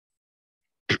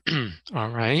All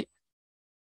right.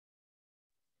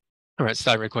 All right,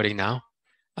 start recording now.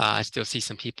 I still see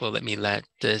some people. Let me let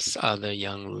this other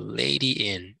young lady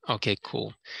in. Okay,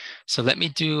 cool. So let me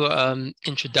do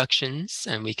introductions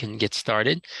and we can get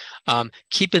started.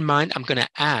 Keep in mind, I'm going to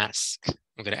ask.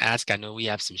 I know we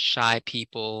have some shy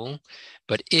people,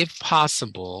 but if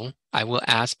possible, I will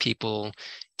ask people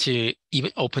to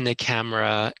even open the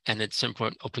camera and at some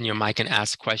point open your mic and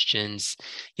ask questions.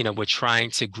 We're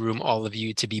trying to groom all of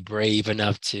you to be brave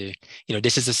enough to,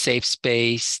 this is a safe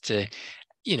space to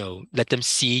let them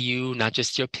see you, not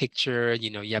just your picture.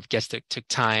 You have guests that took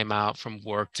time out from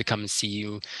work to come and see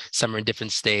you. Some are in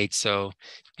different states. So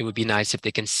it would be nice if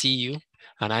they can see you.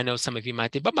 And I know some of you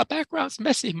might think, but my background's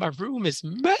messy. My room is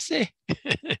messy.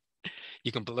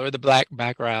 You can blur the black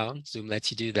background. Zoom lets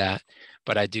you do that.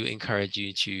 But I do encourage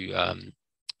you to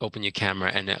open your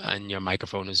camera and your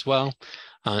microphone as well,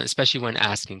 especially when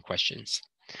asking questions.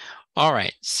 All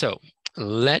right. So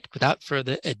without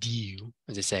further ado,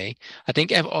 as I say, I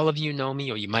think all of you know me,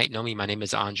 or you might know me. My name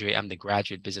is Andre. I'm the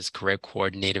Graduate Business Career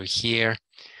Coordinator here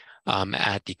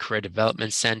at the Career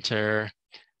Development Center.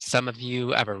 Some of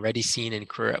you I've already seen in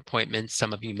career appointments,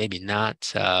 some of you maybe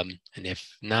not. And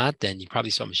if not, then you probably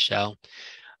saw Michelle.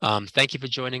 Thank you for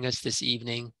joining us this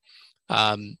evening.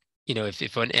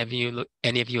 If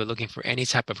any of you are looking for any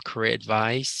type of career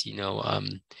advice, in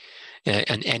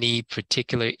any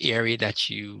particular area that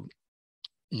you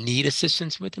need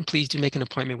assistance with, and please do make an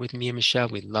appointment with me and Michelle.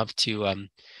 We'd love to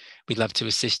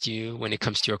assist you when it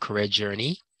comes to your career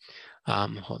journey.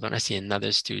 Hold on, I see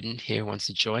another student here wants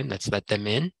to join. Let's let them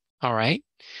in. All right.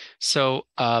 So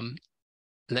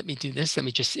let me do this. Let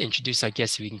me just introduce our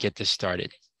guests so we can get this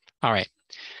started. All right.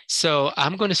 So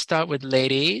I'm going to start with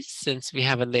ladies since we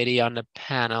have a lady on the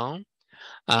panel.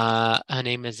 Her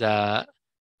name is I'm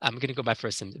going to go by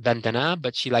first name, Vandana,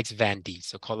 but she likes Vandy.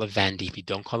 So call her Vandy. If you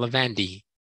don't call her Vandy,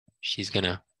 she's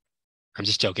gonna, I'm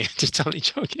just joking, just totally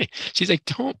joking. She's like,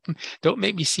 don't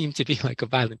make me seem to be like a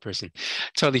violent person.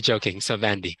 Totally joking. So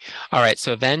Vandy. All right.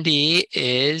 So Vandy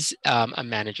is a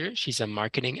manager. She's a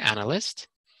marketing analyst.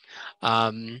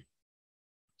 And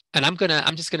I'm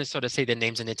just gonna sort of say their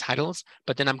names and their titles,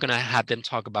 but then I'm gonna have them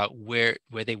talk about where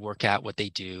they work at, what they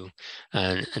do,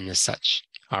 and as such.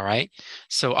 All right.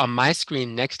 So on my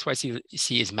screen next to I see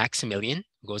is Maximillien,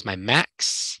 goes my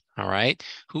Max. All right,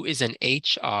 who is an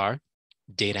HR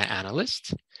data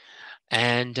analyst,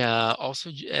 and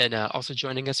also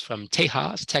joining us from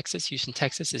Tejas, Texas, Houston,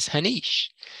 Texas, is Haneesh,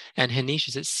 and Haneesh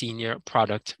is a senior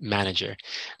product manager.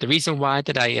 The reason why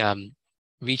that I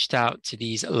reached out to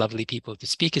these lovely people to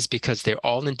speak is because they're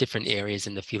all in different areas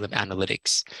in the field of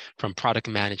analytics, from product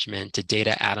management to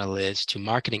data analyst to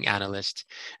marketing analyst,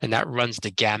 and that runs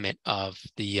the gamut of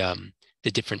the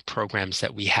different programs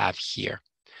that we have here.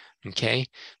 Okay,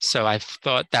 so I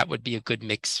thought that would be a good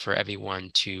mix for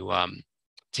everyone to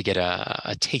get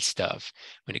a taste of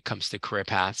when it comes to career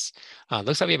paths.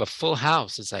 Looks like we have a full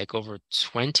house. It's like over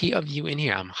 20 of you in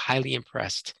here. I'm highly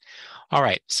impressed. All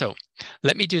right, so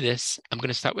let me do this. I'm going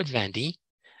to start with Vandy,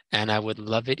 and I would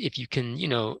love it if you can,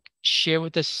 share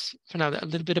with us for now a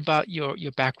little bit about your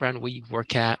background, where you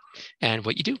work at, and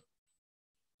what you do.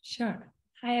 Sure.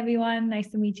 Hi, everyone. Nice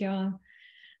to meet you all.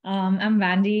 I'm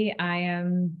Vandy. I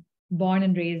am born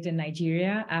and raised in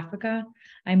Nigeria, Africa.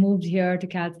 I moved here to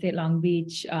Cal State Long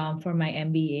Beach for my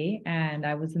MBA, and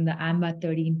I was in the AMBA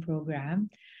 13 program.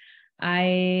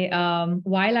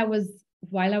 While I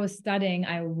was studying,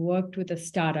 I worked with a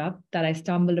startup that I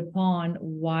stumbled upon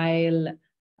while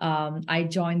I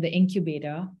joined the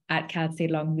incubator at Cal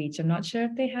State Long Beach. I'm not sure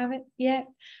if they have it yet,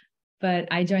 but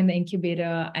I joined the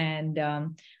incubator, and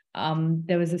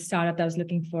there was a startup that was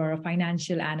looking for a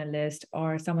financial analyst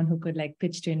or someone who could like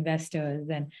pitch to investors.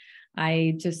 And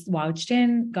I just vouched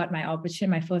in, got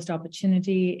my first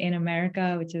opportunity in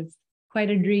America, which is quite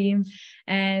a dream.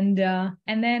 And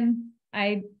then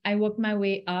I worked my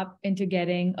way up into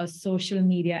getting a social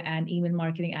media and email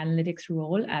marketing analytics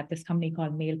role at this company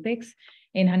called MailPix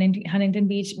in Huntington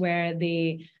Beach, where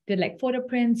they did like photo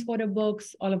prints, photo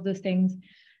books, all of those things.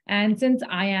 And since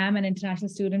I am an international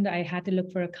student, I had to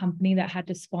look for a company that had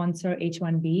to sponsor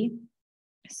H-1B.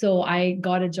 So I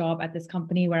got a job at this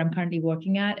company where I'm currently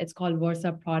working at. It's called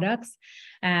Versa Products.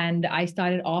 And I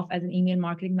started off as an email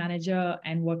marketing manager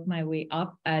and worked my way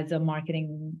up as a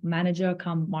marketing manager,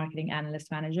 come marketing analyst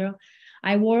manager.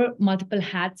 I wore multiple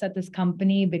hats at this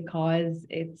company because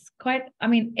it's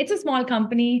a small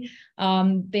company.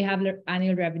 They have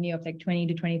annual revenue of like $20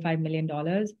 to $25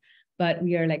 million. But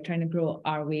we are like trying to grow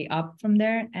our way up from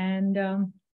there. And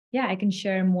I can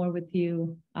share more with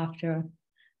you after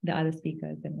the other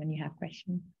speakers and when you have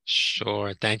questions.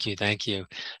 Sure. Thank you. Thank you.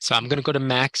 So I'm going to go to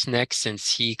Max next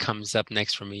since he comes up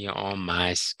next for me on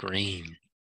my screen.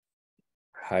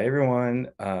 Hi, everyone.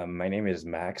 My name is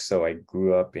Max. So I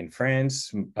grew up in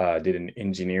France, did an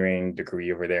engineering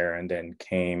degree over there, and then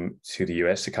came to the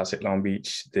US to Cal State Long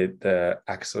Beach, did the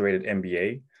accelerated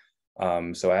MBA.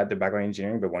 So I had the background in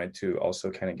engineering, but wanted to also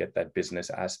kind of get that business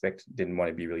aspect. Didn't want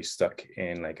to be really stuck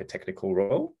in like a technical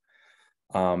role.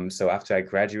 So after I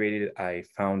graduated, I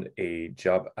found a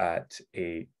job at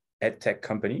a ed tech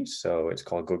company. So it's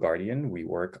called Go Guardian. We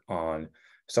work on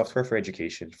software for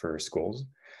education for schools.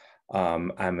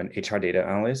 I'm an HR data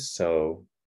analyst, so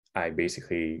I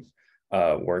basically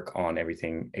work on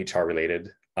everything HR related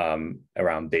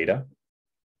around data.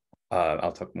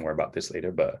 I'll talk more about this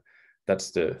later, but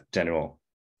that's the general.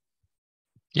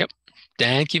 Yep.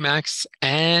 Thank you, Max.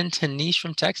 And Haneesh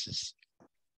from Texas.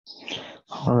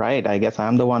 All right. I guess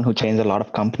I'm the one who changed a lot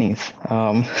of companies.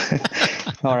 All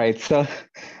right. So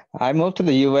I moved to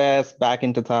the US back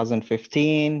in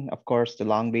 2015, of course, to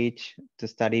Long Beach to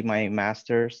study my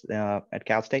master's at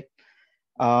Cal State.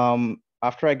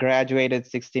 After I graduated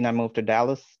 16, I moved to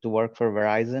Dallas to work for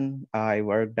Verizon. I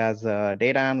worked as a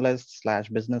data analyst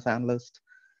 / business analyst.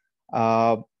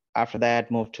 After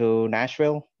that, moved to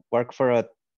Nashville, worked for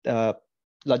a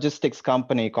logistics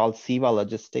company called Siva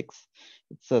Logistics.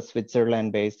 It's a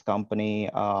Switzerland-based company.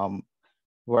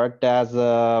 Worked as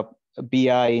a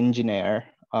BI engineer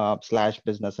 /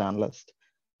 business analyst.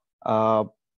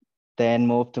 Then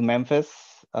moved to Memphis,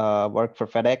 worked for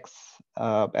FedEx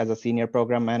as a senior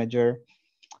program manager.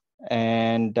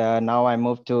 And now I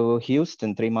moved to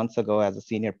Houston 3 months ago as a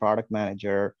senior product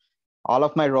manager. All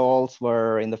of my roles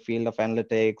were in the field of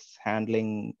analytics,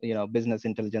 handling business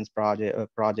intelligence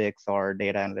projects or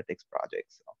data analytics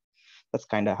projects. So that's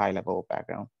kind of high level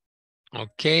background.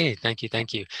 Okay, thank you,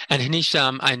 thank you. And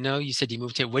Haneesh, I know you said you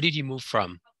moved here. Where did you move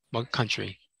from? What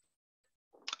country?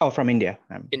 Oh, from India.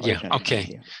 India. Okay.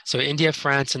 India. So India,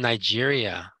 France, and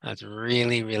Nigeria. That's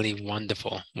really, really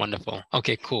wonderful. Wonderful.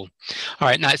 Okay, cool. All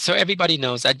right. Now, so everybody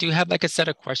knows I do have like a set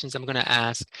of questions I'm going to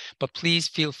ask, but please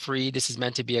feel free. This is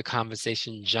meant to be a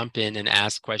conversation. Jump in and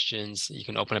ask questions. You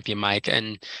can open up your mic.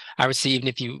 And I would say even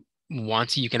if you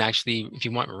want to, you can actually, if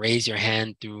you want, raise your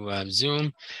hand through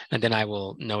Zoom, and then I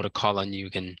will know to call on you. You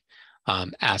can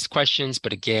ask questions.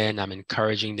 But again, I'm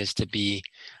encouraging this to be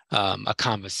a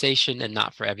conversation and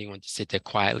not for everyone to sit there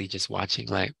quietly just watching,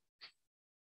 like,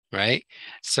 right?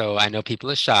 So I know people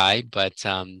are shy, but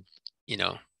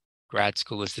grad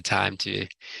school is the time to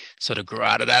sort of grow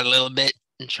out of that a little bit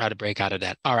and try to break out of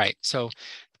that. All right. So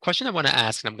the question I want to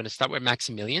ask, and I'm going to start with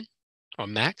Maximillien or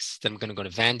Max, then I'm going to go to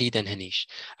Vandy, then Haneesh.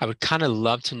 I would kind of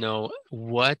love to know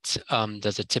what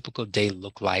does a typical day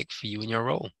look like for you in your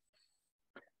role?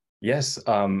 Yes.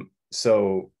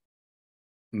 So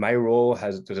my role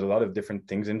there's a lot of different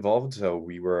things involved. So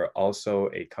we were also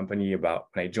a company when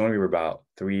I joined, we were about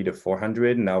 300 to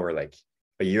 400. Now we're like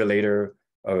a year later,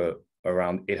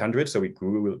 around 800. So we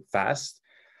grew fast.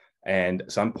 And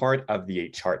so I'm part of the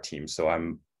HR team. So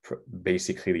I'm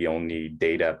basically the only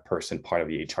data person part of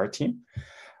the HR team.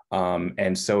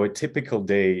 And so a typical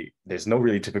day, there's no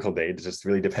really typical day. It just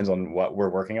really depends on what we're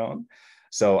working on.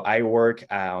 So I work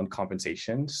on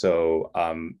compensation. So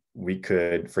we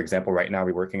could, for example, right now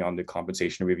we're working on the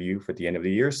compensation review for the end of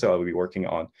the year. So I'll be working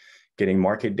on getting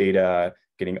market data,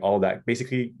 getting all that,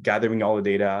 basically gathering all the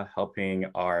data, helping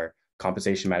our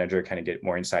compensation manager kind of get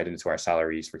more insight into our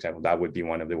salaries. For example, that would be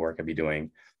one of the work I'd be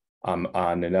doing. On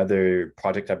another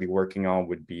project I'd be working on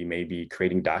would be maybe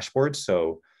creating dashboards.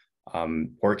 So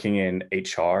working in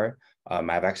HR, I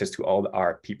have access to all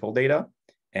our people data.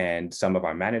 And some of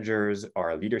our managers,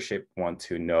 our leadership want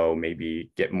to know,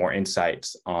 maybe get more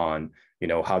insights on,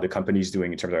 how the company's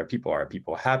doing in terms of our people. Are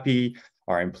people happy?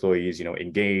 Are employees,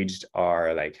 engaged?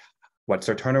 What's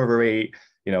their turnover rate?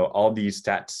 All these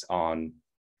stats on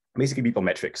basically people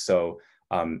metrics. So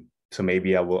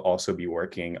maybe I will also be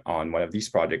working on one of these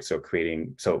projects.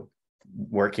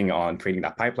 Working on creating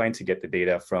that pipeline to get the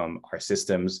data from our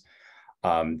systems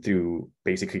through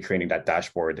basically creating that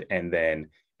dashboard. And then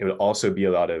it will also be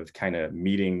a lot of kind of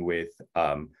meeting with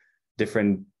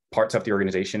different parts of the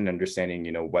organization,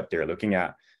 understanding, what they're looking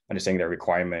at, understanding their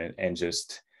requirement, and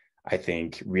just, I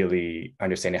think, really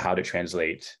understanding how to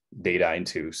translate data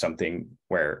into something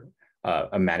where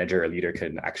a manager or leader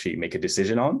can actually make a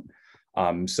decision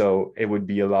on. So it would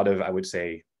be a lot of, I would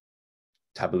say,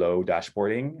 Tableau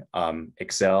dashboarding,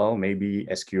 Excel, maybe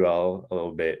SQL a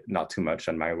little bit, not too much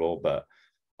on my role, but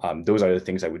those are the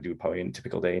things I would do probably in a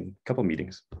typical day in a couple of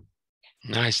meetings.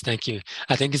 Nice, thank you.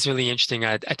 I think it's really interesting.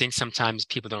 I think sometimes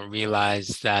people don't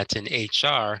realize that in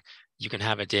HR, you can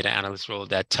have a data analyst role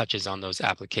that touches on those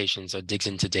applications or digs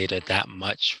into data that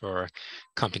much for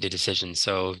company decisions.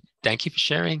 So thank you for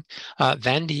sharing.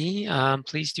 Vandy,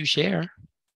 please do share.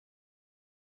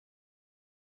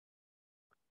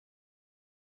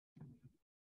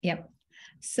 Yep.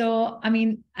 So, I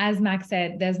mean, as Max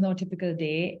said, there's no typical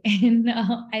day in,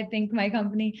 I think, my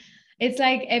company. It's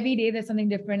like every day there's something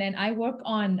different. And I work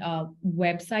on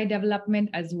website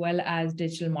development as well as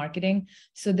digital marketing.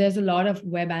 So there's a lot of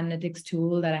web analytics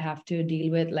tool that I have to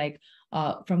deal with, like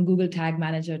from Google Tag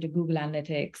Manager to Google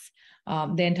Analytics,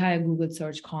 the entire Google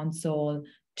Search Console,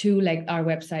 to like our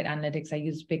website analytics. I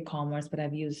use BigCommerce, but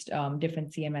I've used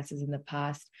different CMSs in the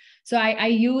past. So I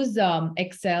use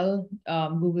Excel,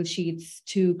 Google Sheets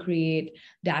to create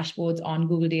dashboards on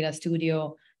Google Data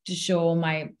Studio to show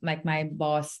my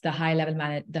boss the high level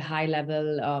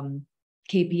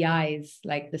KPIs,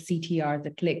 like the CTR,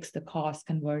 the clicks, the cost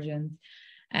conversions.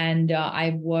 And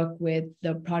I work with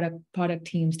the product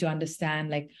teams to understand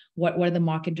like what are the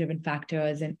market driven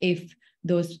factors, and if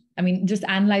those, I mean, just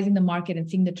analyzing the market and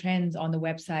seeing the trends on the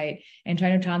website and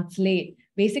trying to translate.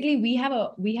 Basically, we have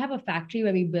a factory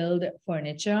where we build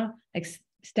furniture, like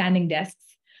standing desks.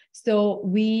 So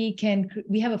we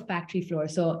have a factory floor.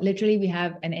 So literally we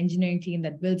have an engineering team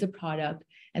that builds a product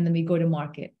and then we go to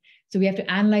market. So we have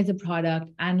to analyze the product,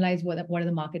 analyze what are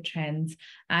the market trends,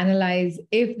 analyze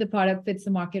if the product fits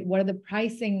the market, what are the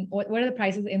pricing, what are the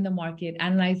prices in the market,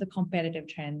 analyze the competitive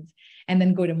trends, and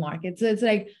then go to market. So it's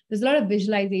like there's a lot of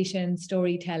visualization,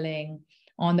 storytelling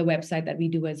on the website that we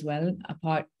do as well,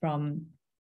 apart from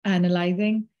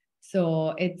analyzing.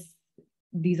 So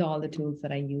these are all the tools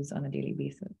that I use on a daily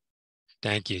basis.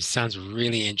 Thank you. Sounds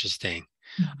really interesting.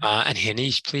 And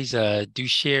Haneesh, please do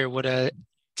share what a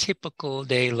typical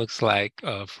day looks like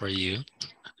for you.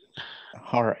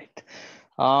 All right.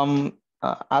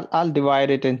 I'll divide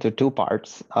it into two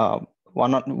parts.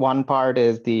 One part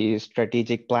is the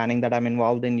strategic planning that I'm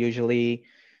involved in. Usually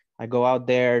I go out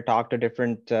there, talk to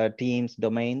different teams,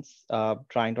 domains,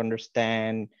 trying to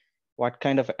understand what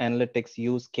kind of analytics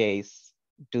use case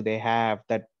do they have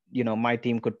that my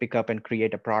team could pick up and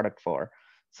create a product for.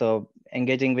 So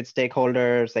engaging with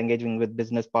stakeholders, engaging with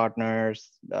business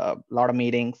partners, a lot of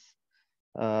meetings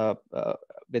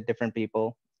with different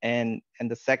people. And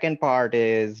the second part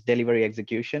is delivery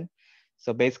execution.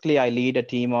 So basically I lead a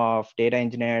team of data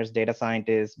engineers, data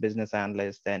scientists, business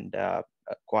analysts, and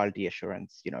quality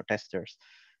assurance, testers.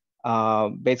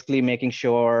 Basically making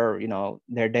sure,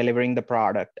 they're delivering the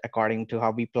product according to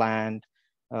how we planned,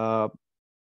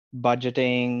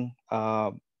 budgeting,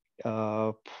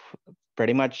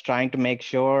 pretty much trying to make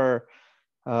sure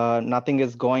nothing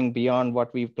is going beyond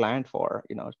what we've planned for,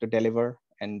 to deliver,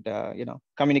 and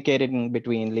communicating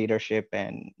between leadership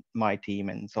and my team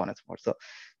and so on and so forth. So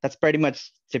that's pretty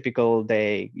much typical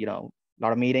day, a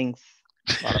lot of meetings,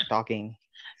 a lot of talking.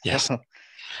 Yes,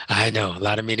 I know, a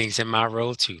lot of meetings in my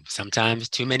role too. Sometimes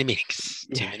too many meetings,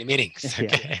 too many meetings.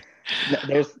 Okay.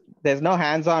 Yeah. There's no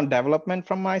hands-on development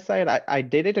from my side. I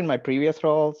did it in my previous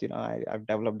roles. I've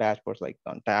developed dashboards like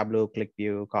on Tableau,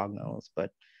 ClickView, Cognos,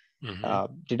 but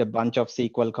did a bunch of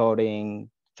SQL coding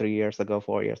 3 years ago,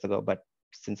 4 years ago. But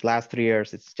since last 3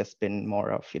 years, it's just been more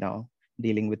of,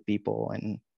 dealing with people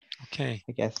and I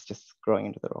guess just growing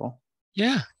into the role.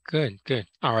 Yeah, good.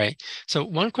 All right. So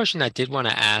one question I did want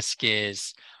to ask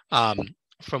is,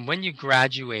 from when you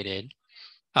graduated,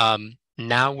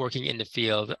 now working in the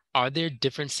field, are there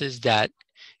differences that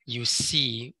you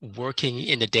see working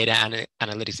in the data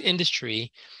analytics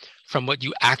industry from what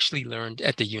you actually learned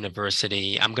at the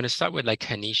university? I'm going to start with like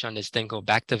Haneesh on this, then go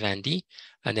back to Vandy,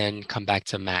 and then come back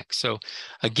to Max. So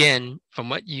again, from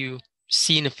what you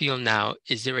see in the field now,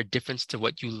 is there a difference to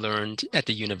what you learned at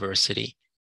the university?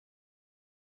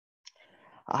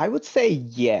 I would say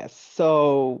yes.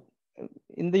 So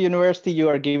in the university, you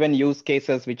are given use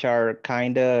cases which are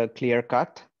kind of clear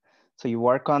cut. So you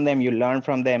work on them, you learn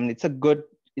from them. It's a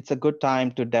good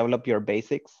time to develop your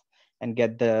basics and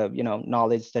get the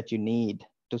knowledge that you need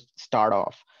to start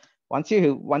off. Once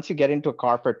you get into a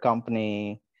corporate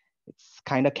company, it's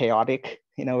kind of chaotic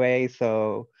in a way.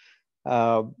 So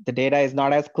the data is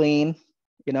not as clean.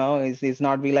 It's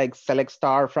not be like select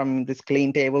star from this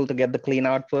clean table to get the clean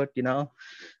output.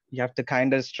 You have to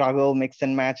kind of struggle, mix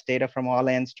and match data from all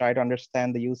ends, try to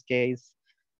understand the use case.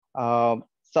 So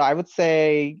I would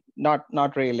say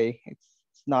not really.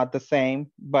 It's not the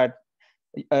same, but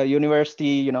a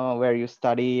university, where you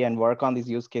study and work on these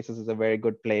use cases is a very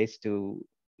good place to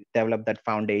develop that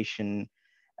foundation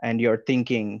and your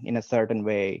thinking in a certain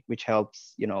way, which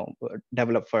helps,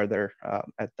 develop further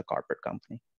at the corporate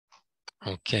company.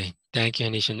 Okay, thank you,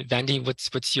 Haneesh. And Vandy,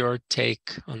 what's your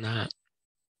take on that?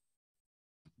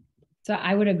 So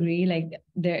I would agree, like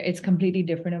it's completely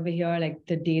different over here. Like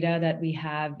the data that we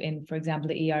have in, for example,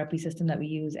 the ERP system that we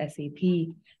use,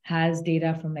 SAP, has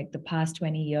data from like the past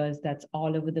 20 years that's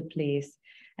all over the place.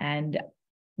 And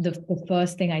the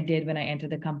first thing I did when I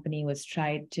entered the company was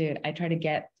try to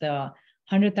get the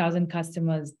 100,000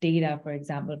 customers data, for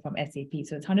example, from SAP.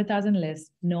 So it's 100,000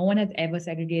 lists. No one has ever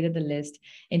segregated the list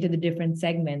into the different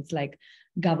segments like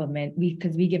government,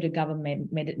 because we give to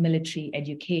government, military,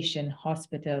 education,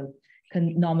 hospital,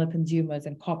 normal consumers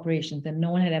and corporations, and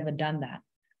no one had ever done that.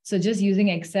 So just using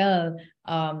Excel,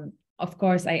 of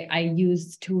course, I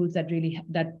used tools that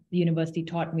the university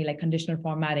taught me, like conditional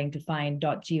formatting, to find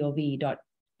 .gov,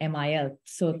 .mil.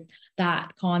 So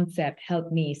that concept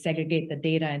helped me segregate the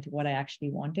data into what I actually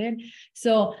wanted.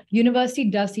 So university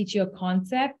does teach you a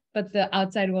concept, but the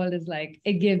outside world is like,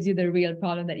 it gives you the real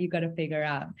problem that you got to figure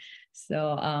out.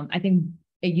 So I think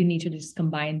you need to just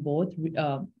combine both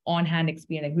on-hand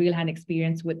experience, like real-hand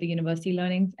experience with the university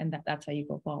learnings, and that's how you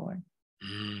go forward.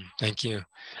 Thank you.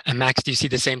 And Max, do you see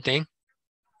the same thing?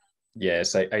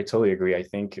 Yes, I totally agree. I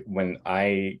think when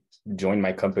I joined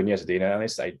my company as a data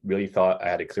analyst, I really thought I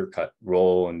had a clear-cut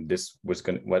role and this was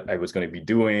what I was going to be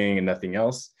doing and nothing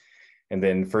else. And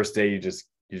then first day,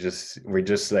 we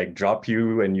just like drop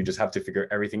you and you just have to figure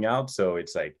everything out. So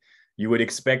it's like, you would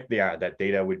expect that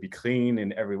data would be clean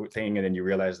and everything, and then you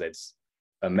realize that it's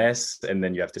a mess, and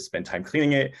then you have to spend time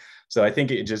cleaning it. So I think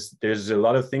there's a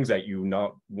lot of things that you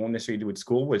won't necessarily do at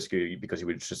school, because you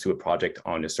would just do a project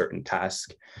on a certain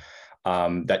task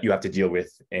that you have to deal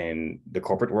with in the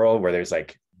corporate world, where there's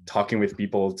like talking with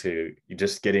people to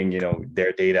just getting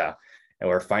their data, and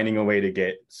we're finding a way to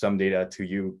get some data to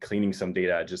you, cleaning some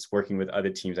data, just working with other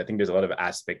teams. I think there's a lot of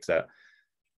aspects that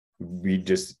we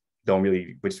just don't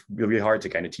really, which is really hard to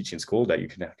kind of teach in school, that you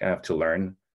can have to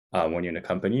learn when you're in a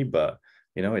company. But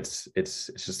it's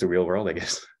just the real world, I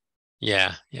guess.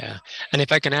 Yeah. And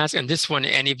if I can ask, and this one,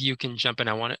 any of you can jump in.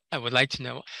 I would like to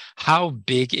know, how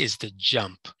big is the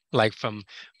jump, like from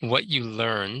what you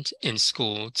learned in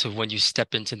school to when you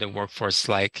step into the workforce?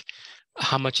 Like,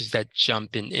 how much is that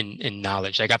jump in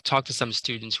knowledge? Like, I've talked to some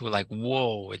students who are like,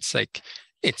 whoa, it's like,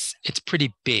 it's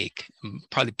pretty big,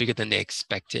 probably bigger than they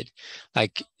expected.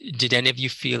 Like, did any of you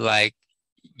feel like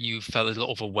you felt a little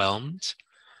overwhelmed?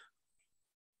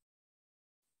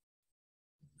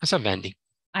 What's up, Vandy?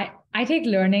 I take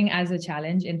learning as a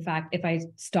challenge. In fact, if I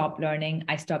stop learning,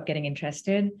 I stop getting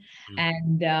interested.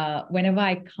 And whenever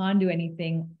I can't do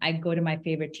anything, I go to my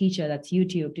favorite teacher, that's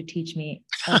YouTube, to teach me.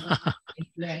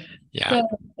 Yeah. So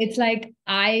it's like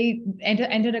I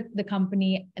entered the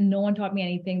company and no one taught me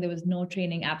anything. There was no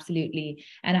training, absolutely.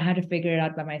 And I had to figure it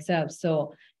out by myself.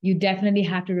 So you definitely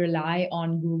have to rely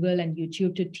on Google and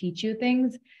YouTube to teach you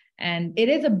things. And it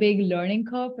is a big learning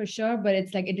curve for sure, but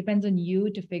it's like, it depends on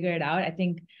you to figure it out. I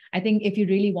think if you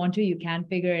really want to, you can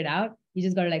figure it out. You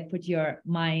just got to like put your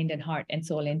mind and heart and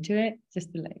soul into it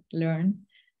just to like learn.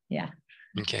 Yeah.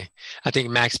 Okay. I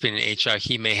think Max being in HR,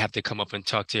 he may have to come up and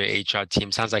talk to your HR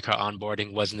team. Sounds like her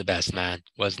onboarding wasn't the best, man.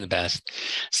 Wasn't the best.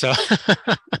 So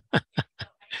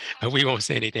we won't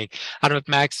say anything. I don't know if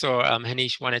Max or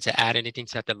Haneesh wanted to add anything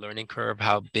to that learning curve,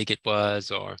 how big it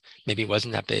was, or maybe it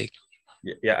wasn't that big.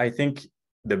 Yeah, I think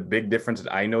the big difference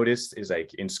that I noticed is,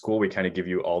 like, in school, we kind of give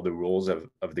you all the rules of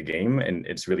the game, and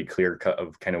it's really clear cut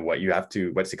of kind of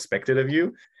what's expected of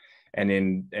you. And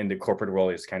in the corporate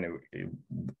world, is kind of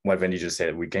what Vandy just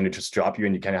said. We kind of just drop you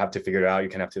and you kind of have to figure it out. You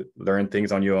kind of have to learn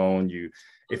things on your own.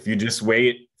 If you just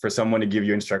wait for someone to give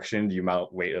you instructions, you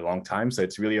might wait a long time. So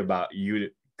it's really about you to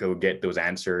go get those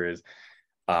answers.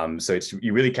 So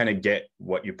you really kind of get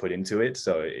what you put into it.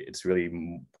 So it's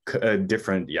really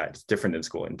different. Yeah, it's different than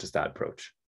school and just that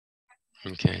approach.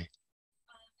 Okay.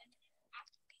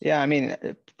 Yeah, I mean,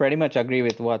 pretty much agree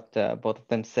with what both of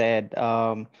them said.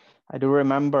 I do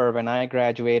remember when I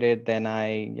graduated, then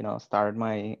I, started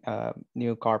my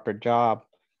new corporate job.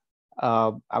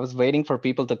 I was waiting for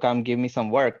people to come give me some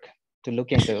work to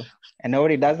look into, and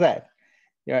nobody does that.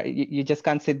 You just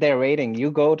can't sit there waiting.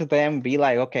 You go to them, be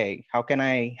like, okay, how can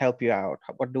I help you out?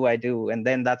 What do I do? And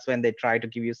then that's when they try to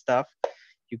give you stuff.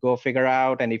 You go figure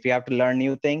out, and if you have to learn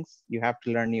new things, you have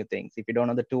to learn new things. If you don't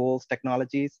know the tools,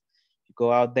 technologies, you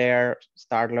go out there,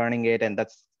 start learning it, and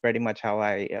that's pretty much how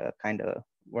I kind of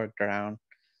worked around.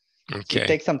 Okay. So it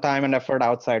takes some time and effort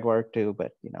outside work too,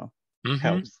 but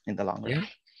helps in the long run. Yeah,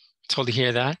 totally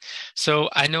hear that. So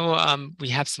I know we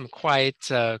have some quiet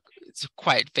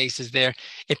faces there.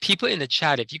 If people in the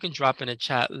chat, if you can drop in the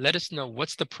chat, let us know,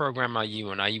 what's the program are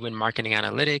you in? Are you in marketing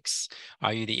analytics?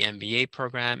 Are you the MBA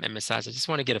program? And besides, I just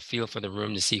want to get a feel for the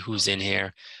room to see who's in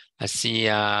here. I see,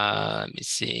 let me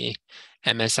see,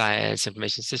 MSIS,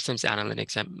 Information Systems,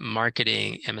 Analytics, and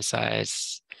Marketing,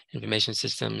 MSIS, Information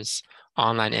Systems,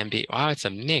 Online MBA. Wow, it's a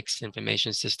mix,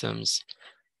 Information Systems,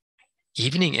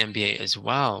 Evening MBA as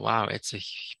well. Wow, it's a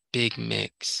big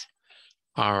mix.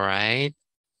 All right.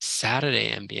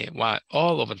 Saturday MBA. Wow,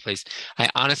 all over the place. I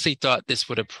honestly thought this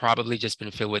would have probably just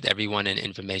been filled with everyone in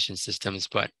information systems,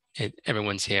 but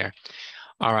everyone's here.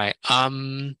 All right.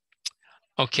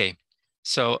 Okay.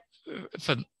 So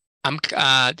for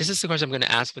this is the question I'm going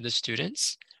to ask for the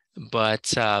students,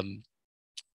 but I'm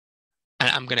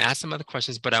going to ask some other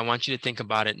questions, but I want you to think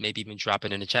about it, maybe even drop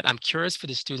it in the chat. I'm curious for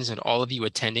the students and all of you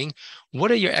attending,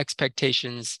 what are your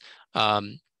expectations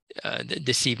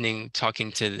this evening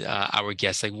talking to our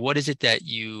guests? Like, what is it that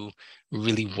you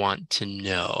really want to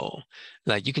know?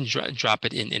 Like, you can drop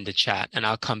it in the chat and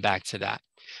I'll come back to that.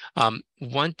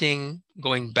 One thing,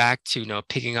 going back to,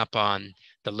 picking up on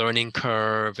the learning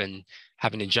curve and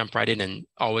having to jump right in and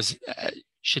always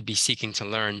should be seeking to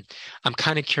learn. I'm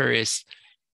kind of curious,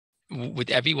 with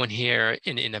everyone here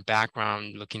in a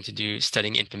background looking to do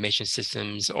studying information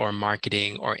systems or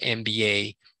marketing or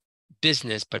MBA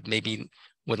business, but maybe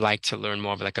would like to learn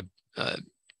more of like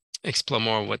explore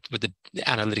more what the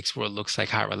analytics world looks like,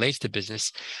 how it relates to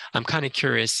business. I'm kind of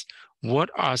curious, what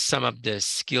are some of the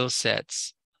skill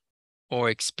sets or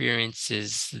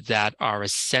experiences that are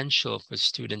essential for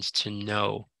students to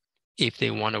know if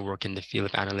they want to work in the field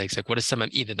of analytics? Like, what are some of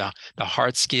either the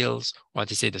hard skills or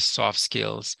to say the soft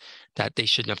skills that they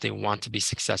should know if they want to be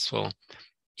successful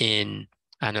in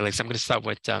analytics? I'm going to start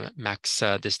with Max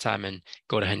this time and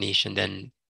go to Haneesh and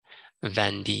then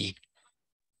Vandan.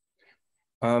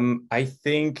 I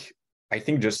think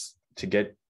just to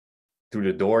get through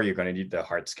the door, you're going to need the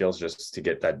hard skills just to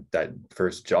get that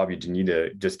first job. You need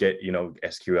to just get,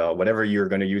 SQL, whatever you're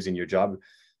going to use in your job.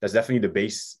 That's definitely the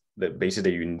basis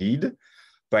that you need.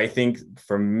 But I think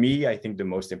for me, the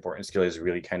most important skill is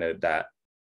really kind of that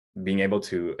being able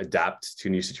to adapt to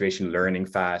a new situation, learning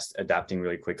fast, adapting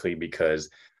really quickly. Because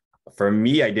for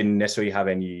me, I didn't necessarily have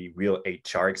any real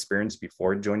HR experience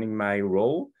before joining my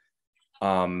role.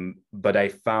 But I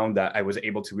found that I was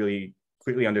able to really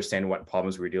quickly understand what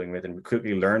problems we were dealing with and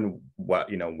quickly learn what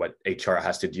HR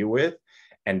has to deal with.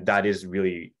 And that is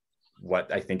really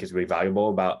what I think is really valuable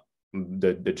about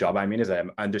the job I'm in, is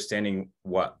I'm understanding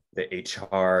what the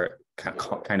HR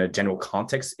kind of general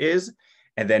context is.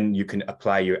 And then you can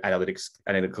apply your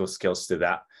analytical skills to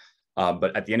that.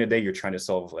 But at the end of the day, you're trying to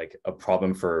solve like a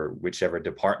problem for whichever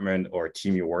department or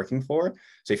team you're working for.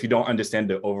 So if you don't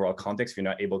understand the overall context, you're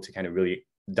not able to kind of really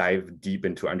dive deep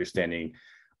into understanding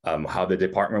how the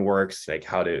department works, like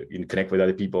how to connect with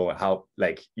other people, how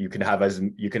like you can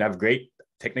have great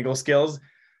technical skills.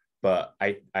 But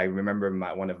I remember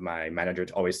one of my managers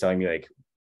always telling me, like,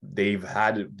 they've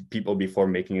had people before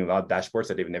making a lot of dashboards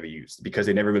that they've never used because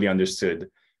they never really understood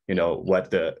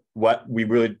what the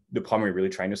problem we're really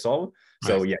trying to solve.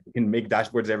 So Right. yeah, you can make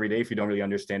dashboards every day. If you don't really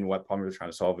understand what problem you're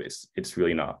trying to solve, it's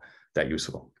really not that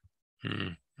useful.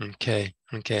 Okay.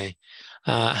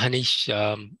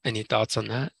 Haneesh, any thoughts on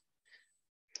that?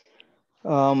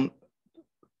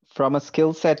 From a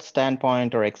skill set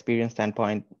standpoint or experience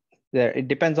standpoint, it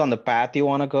depends on the path you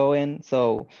want to go in.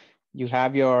 So you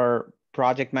have your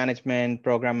project management,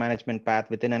 program management path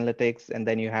within analytics, and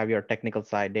then you have your technical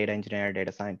side, data engineer,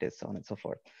 data scientist, so on and so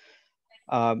forth.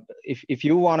 If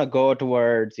you want to go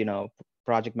towards,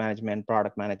 project management,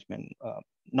 product management,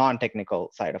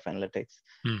 non-technical side of analytics,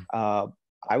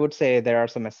 I would say there are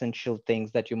some essential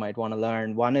things that you might want to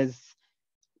learn. One is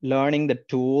learning the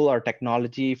tool or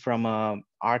technology from a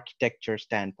architecture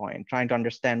standpoint, trying to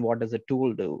understand what does a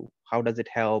tool do, how does it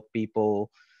help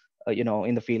people,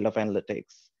 in the field of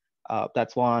analytics.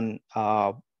 That's one.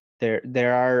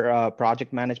 There are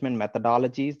project management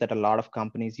methodologies that a lot of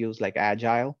companies use, like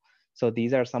Agile. So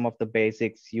these are some of the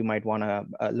basics you might want to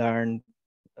learn.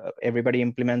 Everybody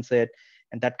implements it,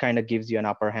 and that kind of gives you an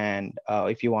upper hand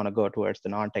if you want to go towards the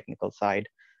non-technical side.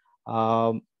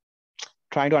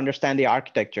 Trying to understand the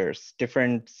architectures,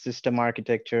 different system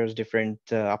architectures, different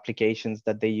applications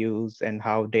that they use, and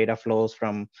how data flows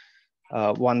from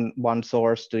one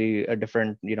source to a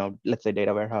different, let's say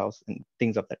data warehouse and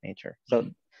things of that nature. So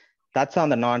that's on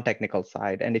the non-technical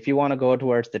side. And if you want to go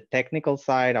towards the technical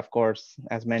side, of course,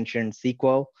 as mentioned,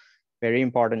 SQL, very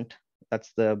important.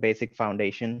 That's the basic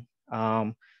foundation.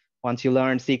 Once you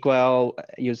learn SQL,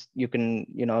 you can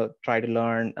try to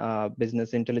learn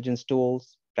business intelligence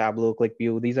tools, Tableau,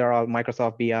 ClickView. These are all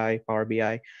Microsoft BI, Power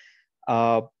BI.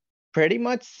 Pretty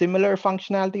much similar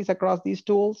functionalities across these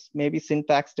tools, maybe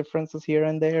syntax differences here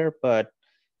and there, but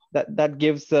that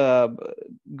gives a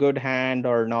good hand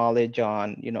or knowledge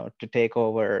on, to take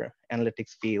over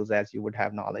analytics fields as you would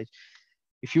have knowledge.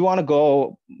 If you want to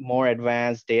go more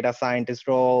advanced data scientist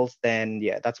roles, then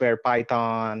yeah, that's where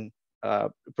Python,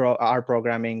 R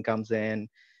programming comes in,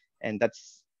 and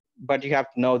but you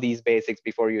have to know these basics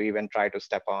before you even try to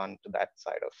step on to that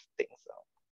side of things.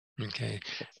 So, okay,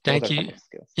 those thank are some you. of the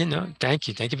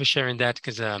skills. Thank you for sharing that,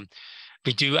 because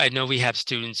I know we have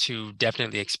students who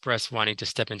definitely express wanting to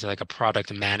step into like a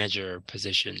product manager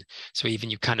position. So even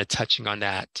you kind of touching on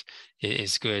that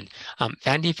is good.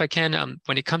 Vandy, if I can,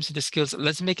 when it comes to the skills,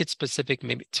 let's make it specific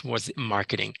maybe towards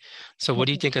marketing. So what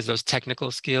do you think is those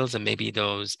technical skills and maybe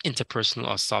those interpersonal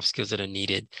or soft skills that are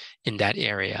needed in that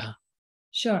area?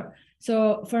 Sure.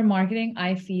 So for marketing,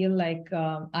 I feel like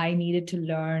I needed to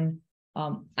learn.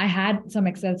 I had some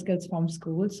Excel skills from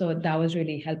school, so that was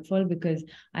really helpful because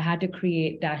I had to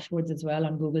create dashboards as well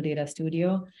on Google Data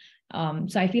Studio.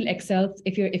 So I feel Excel,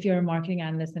 if you're a marketing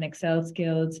analyst, and Excel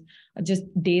skills, just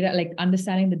data, like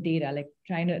understanding the data, like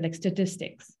trying to like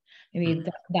statistics. I mean,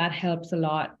 that helps a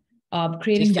lot.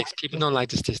 Creating statistics. People don't like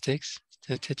the statistics.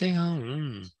 I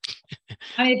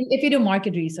mean, if you do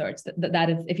market research, that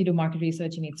is, if you do market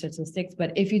research, you need statistics.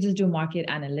 But if you just do market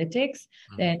analytics,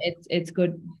 then it's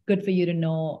good for you to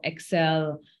know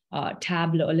Excel,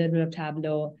 Tableau, a little bit of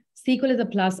Tableau. SQL is a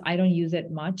plus. I don't use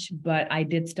it much, but I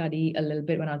did study a little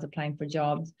bit when I was applying for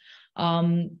jobs.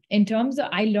 In terms of,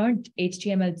 I learned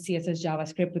HTML, CSS,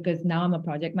 JavaScript because now I'm a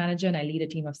project manager and I lead a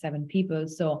team of 7 people.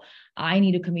 So I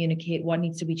need to communicate what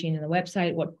needs to be changed in the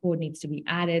website, what code needs to be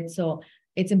added. So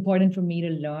it's important for me to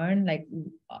learn like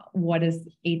what is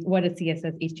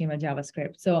CSS, HTML,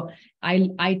 JavaScript. So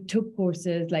I took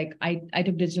courses, like I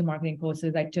took digital marketing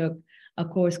courses. I took a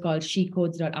course called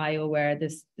shecodes.io where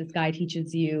this guy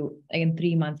teaches you, like, in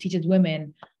 3 months, teaches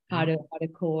women how to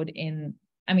code in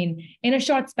a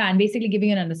short span, basically giving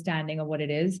you an understanding of what it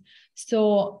is.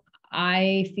 So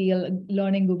I feel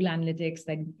learning Google Analytics,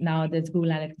 like now there's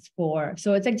Google Analytics 4.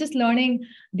 So it's like just learning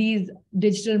these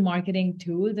digital marketing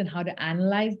tools and how to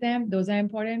analyze them. Those are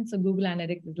important. So Google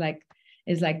Analytics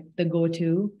is like the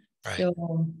go-to. Right.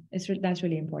 So that's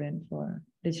really important for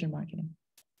digital marketing.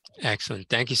 Excellent.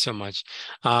 Thank you so much.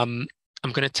 I'm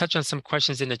going to touch on some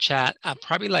questions in the chat.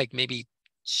 Probably like maybe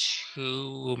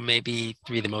 2, maybe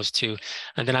 3, the most 2,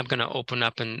 and then I'm going to open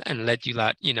up and let you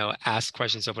ask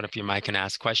questions. Open up your mic and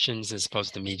ask questions as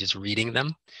opposed to me just reading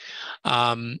them.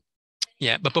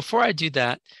 Yeah, but before I do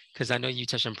that, because I know you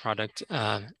touched on product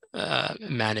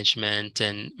management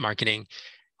and marketing,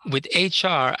 with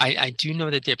HR, I do know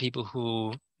that there are people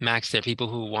who, Max, there are people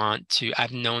who want to,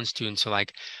 I've known students who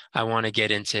like, I want to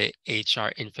get into HR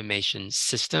information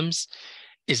systems.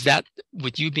 Is that,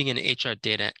 with you being an HR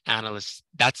data analyst,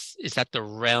 is that the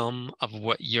realm of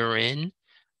what you're in?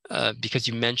 Because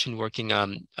you mentioned working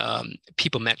on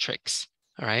people metrics,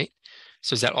 all right?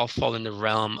 So does that all fall in the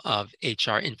realm of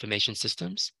HR information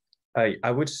systems?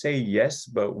 I would say yes,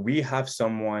 but we have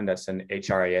someone that's an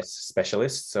HRIS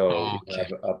specialist. So we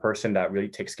have a person that really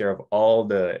takes care of all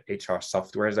the HR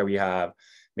softwares that we have,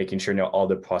 making sure all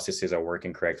the processes are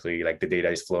working correctly, like the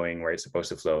data is flowing where it's supposed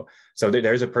to flow. So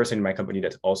there's a person in my company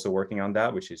that's also working on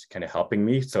that, which is kind of helping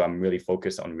me. So I'm really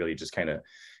focused on really just kind of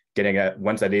getting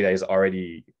once that data is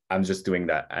already, I'm just doing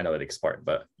that analytics part,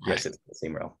 but yes, it's the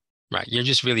same realm. Right. You're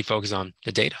just really focused on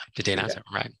the data answer.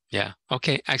 Right. Yeah.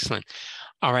 Okay. Excellent.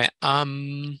 All right.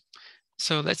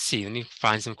 So let's see. Let me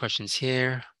find some questions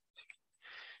here.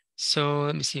 So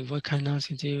let me see what kind of knowledge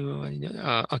can do.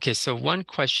 Okay. So one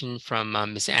question from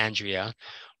Miss Andrea.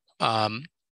 I'll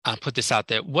put this out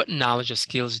there. What knowledge or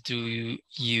skills do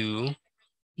you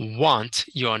want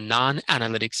your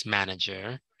non-analytics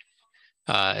manager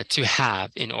to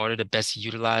have in order to best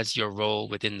utilize your role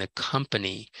within the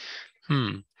company?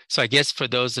 So I guess for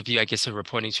those of you, I guess, who are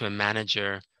reporting to a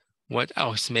manager,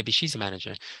 so maybe she's a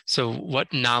manager. So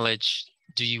what knowledge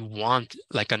do you want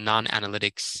like a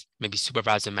non-analytics, maybe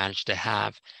supervisor manager to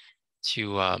have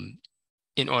to,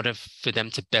 in order for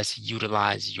them to best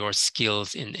utilize your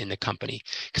skills in the company?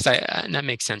 Because that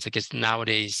makes sense. I guess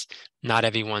nowadays, not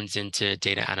everyone's into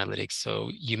data analytics.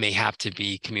 So you may have to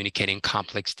be communicating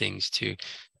complex things to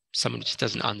someone who just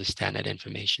doesn't understand that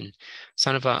information.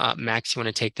 Son of Max, you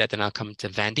want to take that? Then I'll come to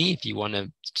Vandy if you want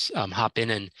to hop in,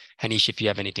 and Haneesh, if you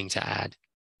have anything to add.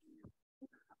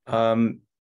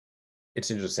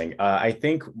 It's interesting. I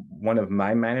think one of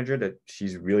my manager that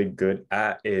she's really good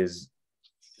at is,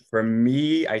 for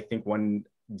me, I think one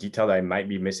detail that I might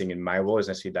be missing in my role is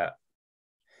actually that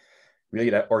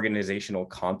organizational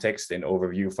context and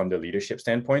overview from the leadership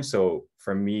standpoint. So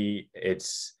for me,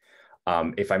 it's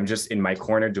If I'm just in my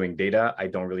corner doing data, I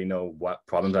don't really know what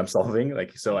problems I'm solving.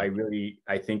 Like, so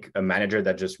I think a manager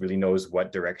that just really knows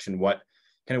what direction, what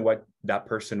that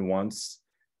person wants,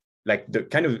 like the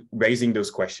kind of raising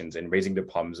those questions and raising the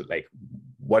problems, like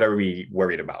what are we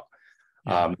worried about?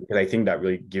 Because I think that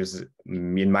really gives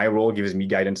me, in my role, gives me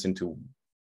guidance into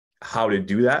how to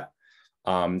do that.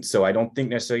 So I don't think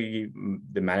necessarily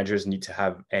the managers need to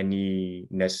have any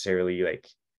necessarily like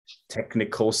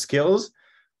technical skills,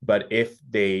 but if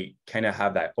they kind of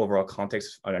have that overall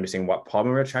context on understanding what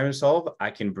problem we're trying to solve,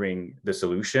 I can bring the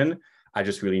solution. I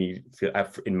just really need,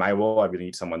 in my role, I really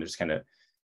need someone to just kind of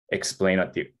explain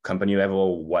at the company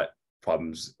level what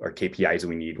problems or KPIs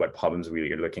we need, what problems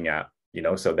we are looking at,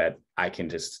 so that I can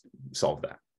just solve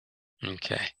that.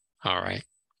 Okay. All right.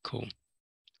 Cool.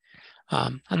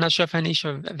 I'm not sure if Haneesh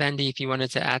or Vandy, if you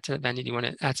wanted to add to that. Vandy, do you want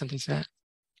to add something to that?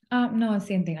 No,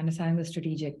 same thing. Understanding the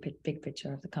strategic big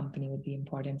picture of the company would be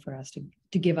important for us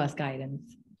to give us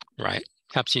guidance. Right.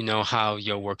 Helps you know how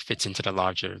your work fits into the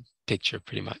larger picture,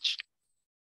 pretty much.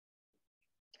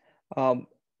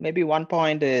 Maybe one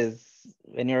point is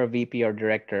when you're a VP or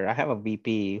director, I have a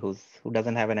VP who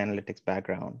doesn't have an analytics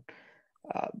background.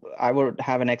 I would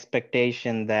have an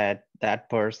expectation that that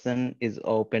person is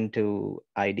open to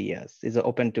ideas, is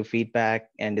open to feedback,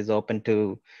 and is open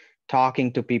to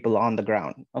talking to people on the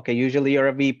ground. Okay, usually you're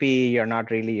a VP, you're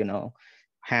not really,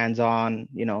 hands-on,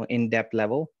 in-depth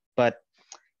level, but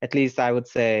at least I would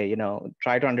say,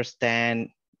 try to understand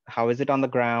how is it on the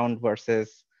ground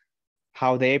versus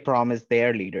how they promise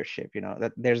their leadership.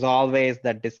 That there's always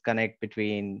that disconnect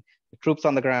between the troops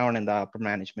on the ground and the upper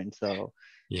management. So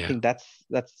yeah. I think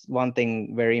that's one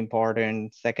thing very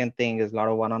important. Second thing is a lot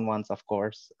of one-on-ones, of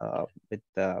course, with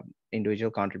the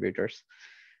individual contributors.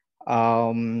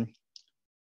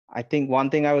 I think one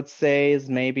thing I would say is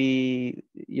maybe,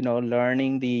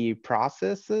 learning the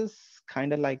processes,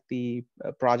 kind of like the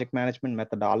project management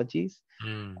methodologies.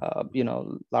 A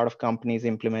lot of companies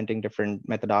implementing different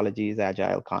methodologies,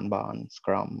 Agile, Kanban,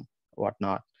 Scrum,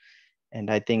 whatnot. And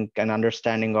I think an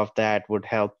understanding of that would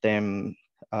help them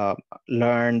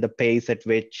learn the pace at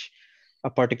which a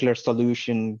particular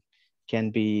solution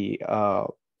can be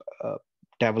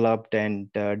developed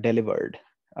and delivered.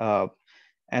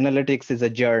 Analytics is a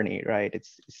journey, right?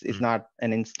 It's not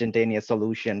an instantaneous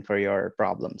solution for your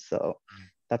problems. So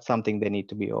that's something they need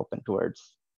to be open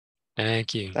towards.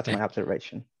 Thank you. That's my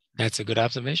observation. That's a good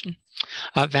observation.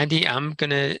 Vandy, I'm going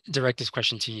to direct this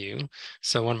question to you.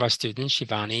 So one of our students,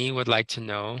 Shivani, would like to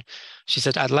know, she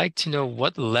said, I'd like to know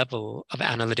what level of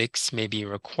analytics may be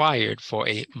required for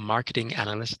a marketing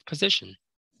analyst position.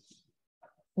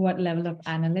 What level of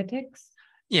analytics?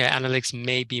 Yeah, analytics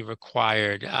may be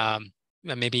required.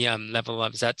 Maybe level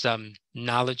of, is that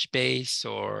knowledge base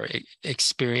or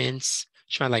experience?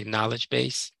 Try like knowledge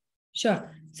base.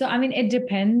 Sure. So, I mean, it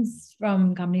depends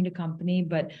from company to company,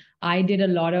 but I did a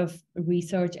lot of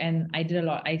research and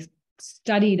I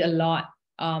studied a lot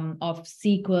of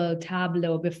SQL,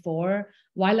 Tableau before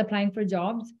while applying for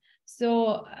jobs.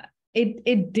 So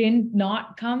it did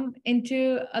not come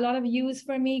into a lot of use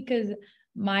for me because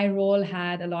my role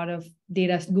had a lot of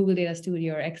data, Google Data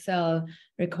Studio or Excel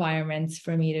requirements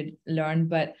for me to learn.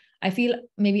 But I feel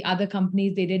maybe other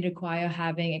companies, they did require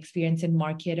having experience in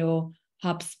Marketo,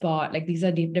 HubSpot, like these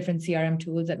are different CRM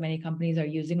tools that many companies are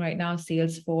using right now,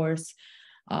 Salesforce,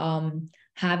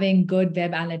 having good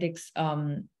web analytics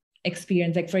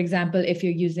experience. Like, for example, if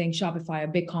you're using Shopify or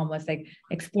BigCommerce, like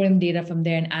exporting data from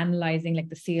there and analyzing like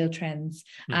the sale trends,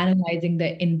 analyzing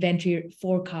the inventory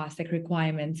forecast, like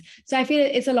requirements. So I feel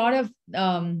it's a lot of,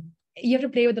 you have to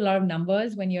play with a lot of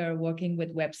numbers when you're working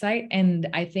with website. And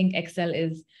I think Excel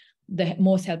is the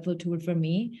most helpful tool for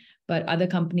me, but other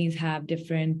companies have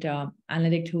different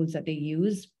analytic tools that they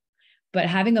use. But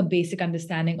having a basic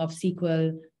understanding of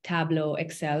SQL, Tableau,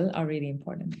 Excel are really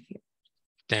important.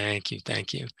 Thank you.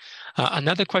 Thank you.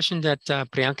 Another question that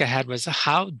Priyanka had was,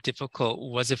 how difficult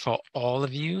was it for all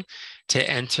of you to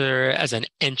enter as an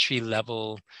entry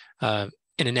level,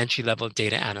 in an entry level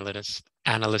data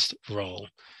analyst role?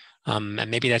 And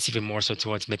maybe that's even more so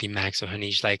towards maybe Max or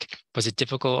Haneesh. Like, was it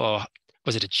difficult or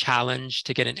was it a challenge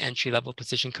to get an entry level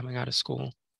position coming out of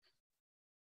school?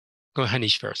 Go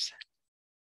Haneesh first.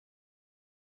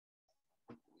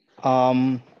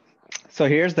 So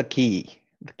here's the key.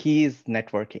 The key is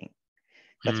networking.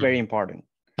 That's very important.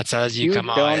 That tells you,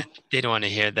 come on. They don't want to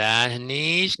hear that,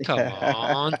 Haneesh. Come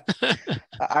on.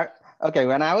 Okay,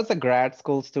 when I was a grad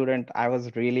school student, I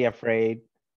was really afraid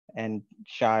and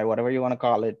shy, whatever you want to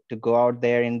call it, to go out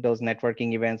there in those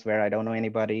networking events where I don't know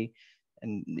anybody.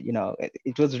 And,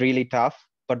 it was really tough.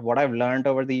 But what I've learned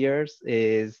over the years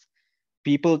is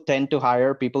people tend to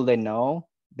hire people they know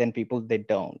than people they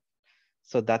don't.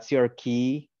 So that's your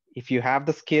key. If you have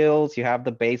the skills, you have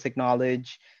the basic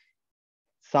knowledge,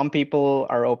 some people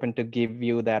are open to give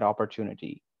you that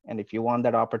opportunity. And if you want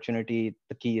that opportunity,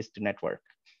 the key is to network.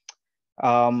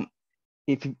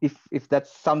 If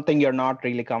that's something you're not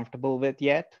really comfortable with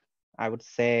yet, I would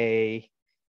say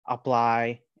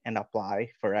apply and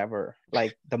apply forever.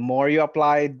 Like the more you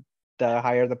apply, the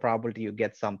higher the probability you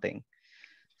get something.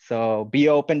 So be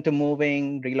open to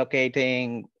moving,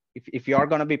 relocating. If you're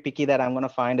going to be picky that I'm going to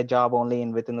find a job only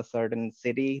within a certain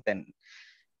city, then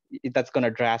that's going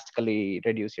to drastically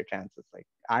reduce your chances. Like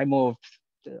I moved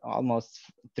to almost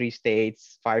 3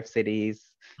 states, 5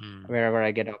 cities, wherever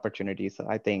I get opportunities. So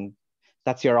I think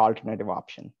that's your alternative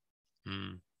option.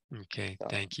 Okay, So,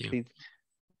 thank you. please.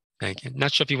 Thank you.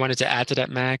 Not sure if you wanted to add to that,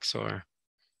 Max, or.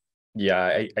 Yeah,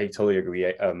 I totally agree.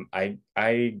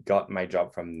 I got my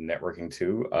job from networking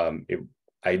too.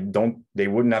 They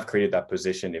wouldn't have created that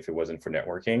position if it wasn't for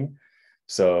networking.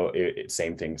 So it's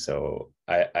same thing. So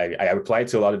I applied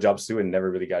to a lot of jobs too and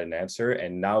never really got an answer.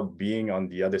 And now being on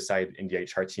the other side in the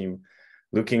HR team,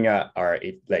 looking at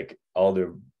like all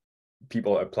the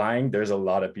people applying, there's a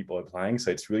lot of people applying.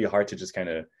 So it's really hard to just kind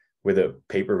of with a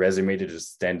paper resume to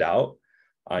just stand out.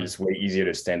 It's way easier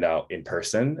to stand out in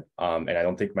person. And I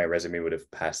don't think my resume would have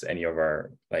passed any of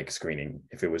our like screening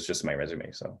if it was just my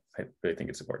resume. So I really think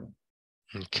it's important.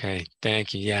 Okay,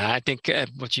 thank you. Yeah, I think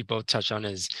what you both touched on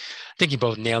is, I think you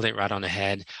both nailed it right on the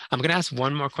head. I'm going to ask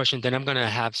one more question, then I'm going to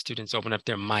have students open up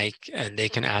their mic and they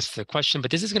can ask the question,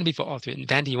 but this is going to be for all three.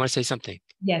 Vandan, you want to say something?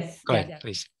 Yes. Go ahead,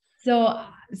 please. So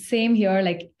same here,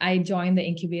 like I joined the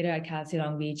incubator at Cal State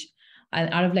Long Beach.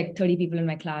 And out of like 30 people in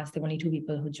my class, there were only 2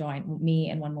 people who joined, me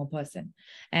and one more person.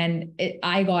 And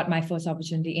I got my first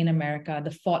opportunity in America.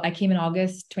 I came in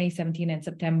August 2017, and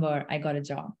September, I got a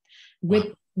job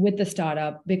with the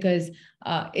startup, because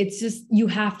it's just, you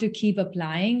have to keep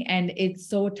applying, and it's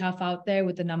so tough out there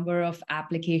with the number of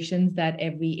applications that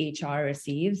every HR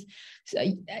receives. So,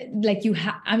 like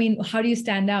how do you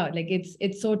stand out? Like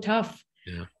it's so tough.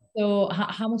 Yeah. So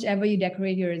how much ever you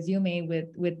decorate your resume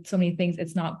with so many things,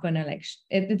 it's not gonna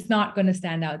it's not gonna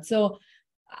stand out. So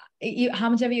how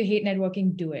much ever you hate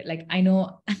networking, do it. Like I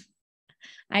know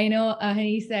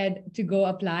Haneesh said to go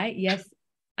apply. Yes,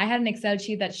 I had an Excel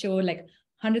sheet that showed like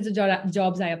hundreds of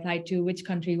jobs I applied to, which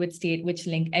country, which state, which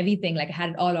link, everything. Like I had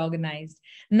it all organized.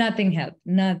 Nothing helped.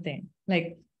 Nothing.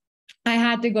 Like I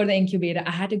had to go to the incubator.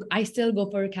 I still go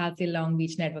for Cal State Long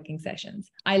Beach networking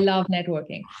sessions. I love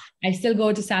networking. I still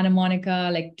go to Santa Monica,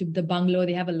 like to the bungalow.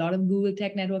 They have a lot of Google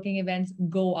Tech networking events.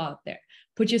 Go out there,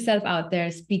 put yourself out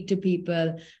there, speak to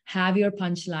people, have your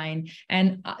punchline.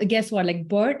 And guess what? Like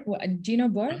Bert, do you know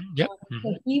Bert? Yep.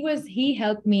 So he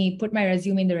helped me put my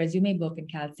resume in the resume book in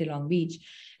Cal State Long Beach.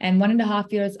 And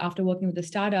 1.5 years after working with the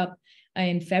startup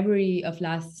in February of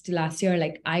last year,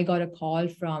 like I got a call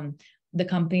from the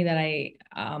company that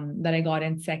I got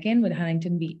in second with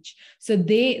Huntington Beach. So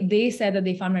they said that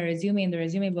they found my resume in the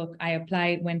resume book. I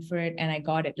applied, went for it, and I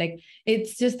got it. Like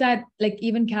it's just that, like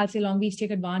even Cal State Long Beach,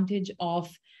 take advantage of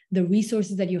the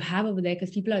resources that you have over there,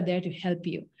 because people are there to help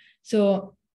you.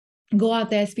 So go out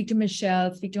there, speak to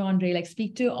Michelle, speak to Andre, like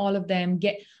speak to all of them.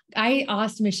 I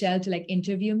asked Michelle to like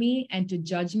interview me and to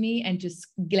judge me and to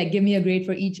like give me a grade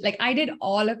for each. Like I did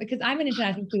all of it, because I'm an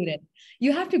international student.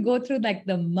 You have to go through like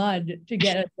the mud to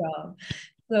get a job.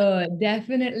 So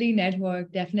definitely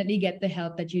network, definitely get the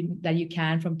help that you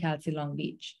can from Cal State Long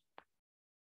Beach.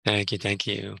 Thank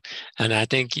you. And I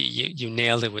think you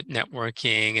nailed it with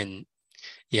networking. And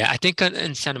yeah, I think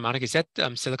in Santa Monica, is that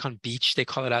Silicon Beach? They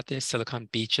call it out there, Silicon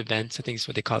Beach events. I think is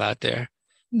what they call it out there.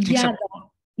 Yeah,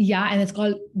 yeah, and it's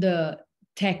called the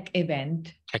Tech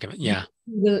event. Tech event, yeah.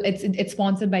 Google, it's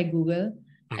sponsored by Google,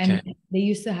 okay. And they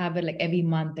used to have it like every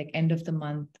month, like end of the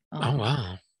month. Oh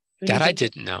wow, really that I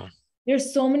didn't know.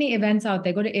 There's so many events out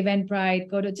there. Go to Eventbrite.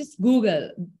 Go to just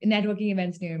Google networking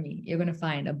events near me. You're gonna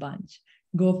find a bunch.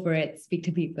 Go for it. Speak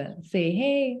to people. Say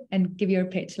hey, and give your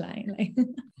pitch line.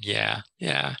 Yeah.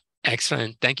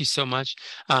 Excellent. Thank you so much.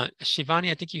 Shivani,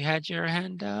 I think you had your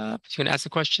hand up. You're going to ask a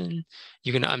question.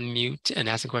 You're going to unmute and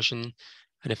ask a question.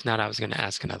 And if not, I was going to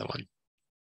ask another one.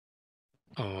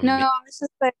 Oh, no, it's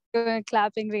just like a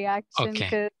clapping reaction, because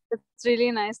okay. It's really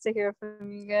nice to hear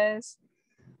from you guys.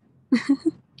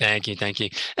 Thank you.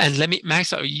 And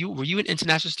Max, were you an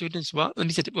international student as well? Let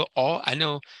me say, I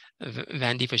know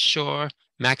Vandy for sure.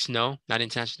 Max, no, not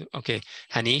international. Okay.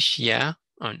 Haneesh, yeah.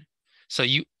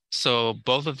 So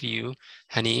both of you,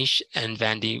 Haneesh and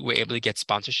Vandy, were able to get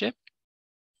sponsorship?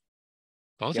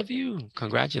 Both of you.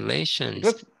 Congratulations.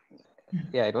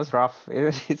 It was rough.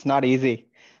 It's not easy.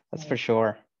 That's for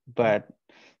sure. But,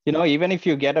 you know, even if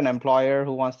you get an employer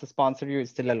who wants to sponsor you,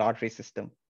 it's still a lottery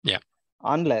system. Yeah.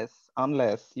 Unless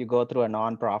you go through a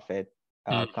nonprofit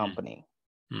company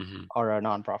or a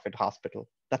nonprofit hospital.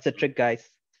 That's a trick, guys.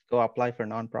 Go apply for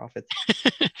nonprofits.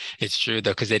 It's true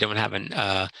though, because they don't have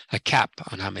a cap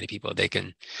on how many people they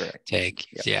can take.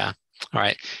 Yep. Yeah. All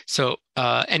right. So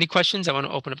any questions? I want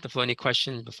to open up the floor. Any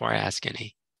questions before I ask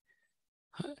any?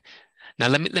 Now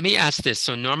let me ask this.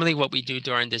 So normally what we do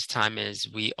during this time is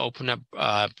we open up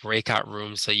breakout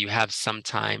rooms so you have some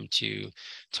time to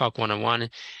talk one-on-one.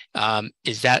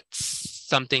 Is that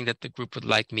something that the group would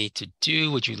like me to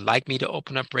do? Would you like me to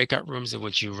open up breakout rooms, or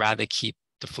would you rather keep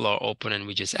the floor open and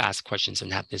we just ask questions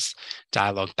and have this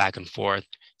dialogue back and forth?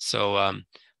 So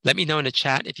let me know in the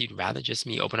chat if you'd rather just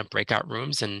me open up breakout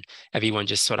rooms and everyone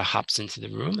just sort of hops into the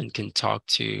room and can talk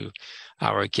to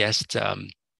our guest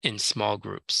in small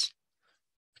groups.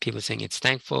 People saying it's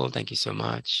thankful. Thank you so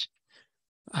much.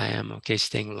 I am okay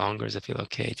staying longer as I feel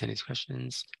okay to these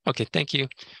questions. Okay, thank you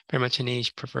very much,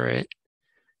 Haneesh. Prefer it.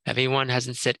 Everyone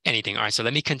hasn't said anything. All right, so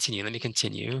let me continue. Let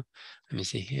me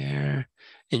see here.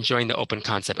 Enjoying the open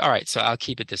concept. All right, so I'll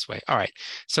keep it this way. All right,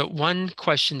 so one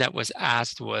question that was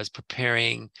asked was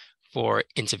preparing for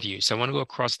interviews. So I want to go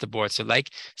across the board. So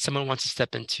like someone wants to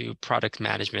step into product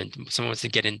management, someone wants to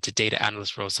get into data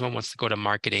analyst role, someone wants to go to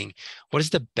marketing. What is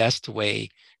the best way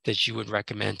that you would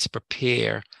recommend to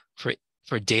prepare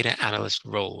for data analyst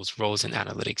roles in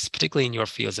analytics, particularly in your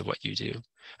fields of what you do?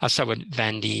 I'll start with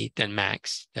Vandy, then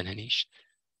Max, then Haneesh.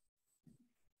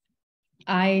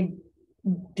 I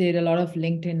did a lot of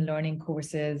LinkedIn learning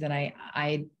courses, and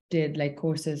I did like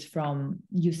courses from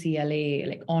UCLA,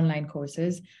 like online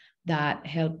courses that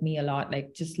helped me a lot,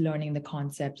 like just learning the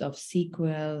concepts of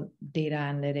SQL, data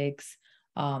analytics,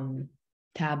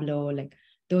 Tableau. Like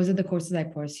those are the courses I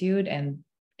pursued, and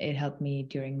it helped me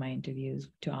during my interviews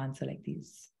to answer like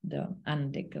the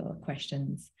analytical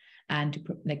questions. And to,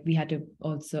 like, we had to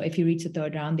also, if you reach the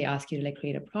third round, they ask you to like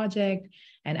create a project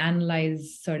and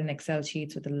analyze certain Excel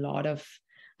sheets with a lot of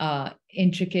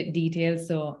intricate details.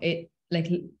 So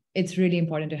it's really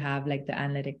important to have like the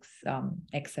analytics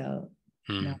Excel.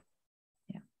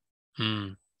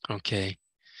 Okay.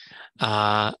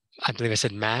 I believe I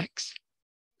said Max.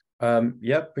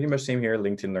 Yeah, pretty much same here.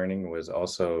 LinkedIn Learning was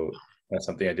also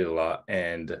something I did a lot,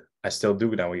 and I still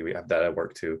do now. We have that at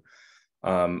work too.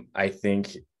 I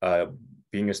think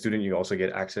being a student, you also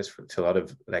get access to a lot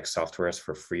of like softwares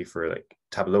for free for like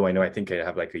Tableau. I think I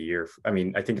have like a year. I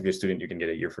think if you're a student, you can get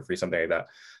a year for free, something like that.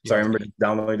 So I remember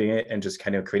downloading it and just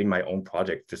kind of creating my own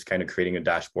project, just kind of creating a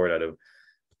dashboard out of,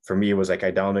 for me, it was like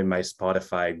I downloaded my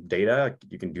Spotify data.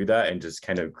 You can do that and just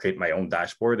kind of create my own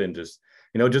dashboard and just,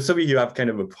 just so you have kind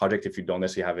of a project if you don't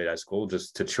necessarily have it at school,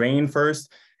 just to train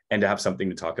first and to have something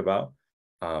to talk about.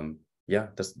 Yeah,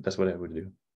 that's what I would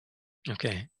do.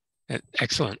 Okay,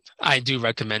 excellent. I do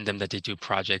recommend them that they do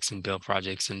projects and build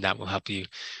projects, and that will help you.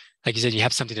 Like you said, you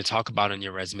have something to talk about on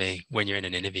your resume when you're in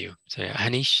an interview. So yeah,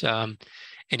 Haneesh,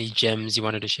 any gems you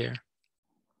wanted to share?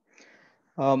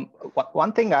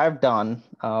 One thing I've done,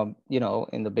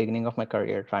 in the beginning of my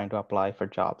career, trying to apply for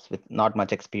jobs with not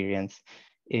much experience,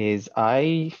 is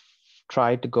I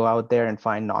tried to go out there and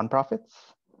find nonprofits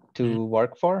to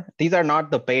work for. These are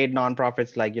not the paid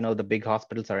nonprofits like, the big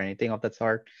hospitals or anything of that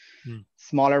sort.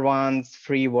 Smaller ones,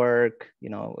 free work,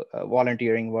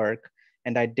 volunteering work.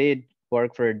 And I did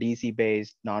work for a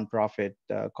DC-based nonprofit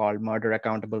called Murder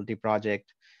Accountability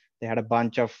Project. They had a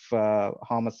bunch of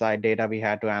homicide data we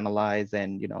had to analyze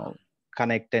and,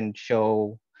 connect and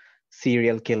show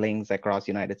serial killings across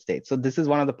the United States. So this is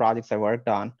one of the projects I worked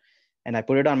on, and I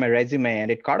put it on my resume,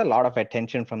 and it caught a lot of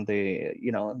attention from the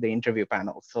interview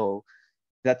panel. So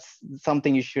that's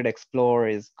something you should explore,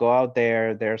 is go out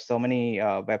there. There are so many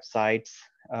websites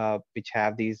which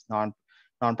have these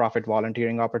nonprofit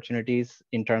volunteering opportunities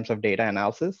in terms of data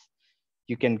analysis.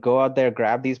 You can go out there,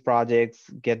 grab these projects,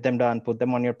 get them done, put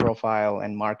them on your profile,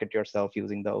 and market yourself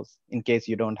using those in case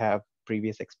you don't have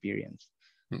previous experience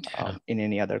in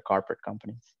any other corporate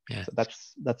companies. Yeah. So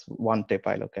that's one tip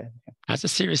I look at. Yeah. That's a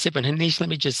serious tip. And Haneesh, let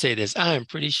me just say this. I am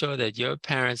pretty sure that your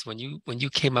parents, when you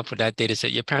came up with that data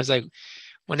set, your parents, like,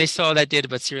 when they saw that data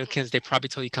about serial killers, they probably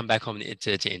told you come back home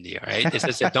to India, right? They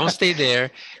said, don't stay there.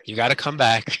 You got to come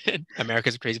back.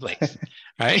 America's a crazy place,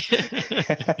 right?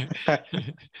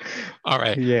 All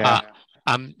right. Yeah.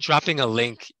 I'm dropping a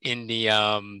link in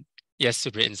the, yes,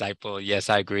 super insightful. Yes,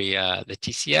 I agree.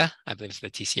 Leticia, I believe it's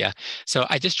Leticia. So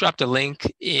I just dropped a link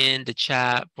in the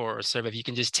chat for a survey. If you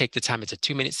can just take the time, it's a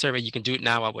 2-minute survey. You can do it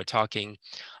now while we're talking.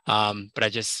 But I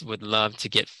just would love to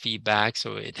get feedback,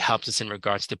 so it helps us in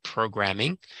regards to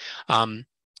programming.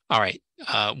 All right.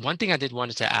 One thing I did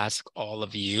wanted to ask all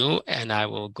of you, and I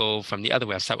will go from the other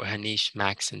way. I'll start with Haneesh,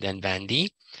 Max, and then Vandy,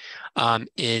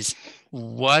 is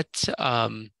what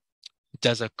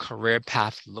does a career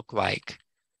path look like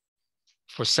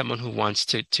for someone who wants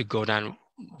to go down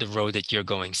the road that you're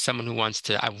going? Someone who wants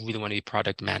to, I really want to be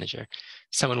product manager.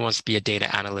 Someone who wants to be a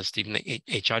data analyst, even an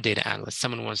HR data analyst.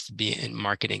 Someone who wants to be in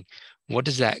marketing. What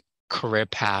does that career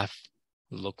path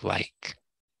look like?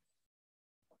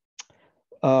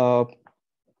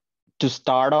 To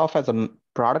start off as a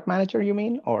product manager, you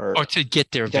mean, or to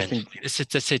get there eventually?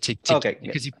 Okay,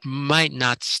 because you might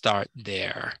not start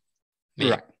there.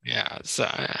 Maybe. Right. Yeah.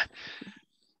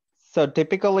 So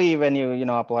typically, when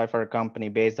you apply for a company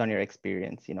based on your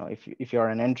experience, if you're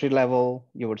an entry level,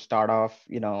 you would start off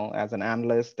as an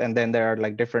analyst, and then there are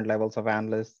like different levels of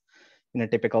analysts in a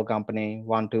typical company,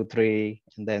 1, 2, 3,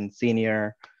 and then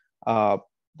senior.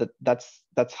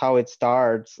 That's how it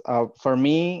starts. For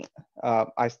me,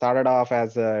 I started off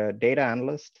as a data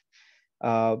analyst,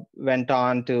 went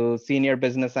on to senior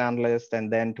business analyst,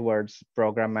 and then towards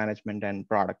program management and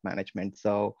product management.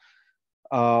 So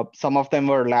some of them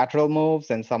were lateral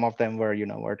moves, and some of them were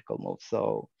vertical moves.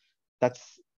 So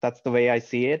that's the way I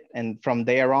see it. And from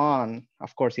there on,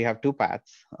 of course, you have two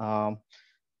paths.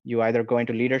 You either go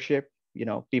into leadership,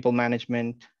 people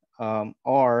management,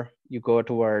 or you go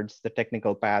towards the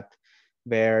technical path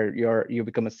where you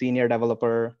become a senior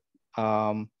developer,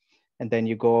 and then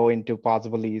you go into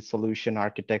possibly solution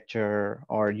architecture,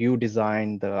 or you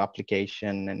design the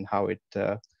application and how it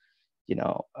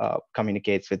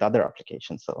communicates with other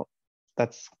applications. So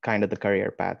that's kind of the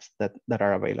career paths that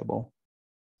are available.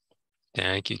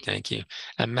 Thank you.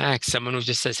 And Max, someone who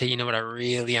just says, hey, you know what, I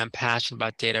am passionate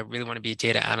about data. I really want to be a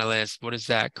data analyst. What does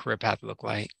that career path look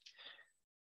like?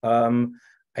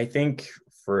 I think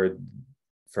for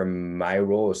my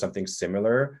role or something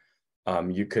similar,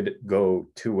 you could go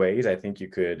two ways. I think you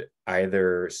could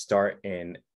either start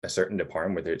in a certain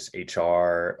department, whether it's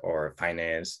HR or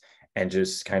finance, and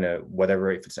just kind of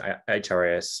whatever, if it's an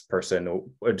HRS person,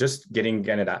 or just getting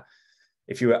kind of that,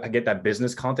 if you get that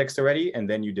business context already, and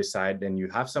then you decide, then you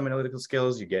have some analytical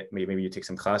skills, you get, maybe you take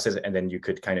some classes, and then you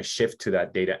could kind of shift to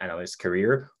that data analyst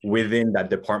career within that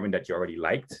department that you already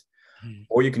liked.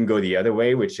 Or you can go the other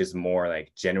way, which is more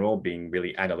like general, being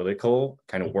really analytical,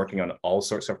 kind of working on all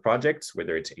sorts of projects,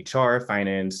 whether it's HR,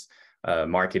 finance,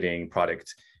 marketing,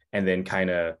 product, and then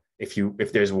kind of,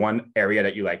 if there's one area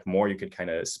that you like more, you could kind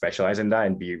of specialize in that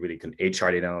and be really an HR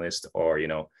data analyst, or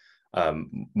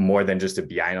more than just a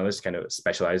BI analyst, kind of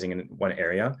specializing in one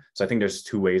area. So I think there's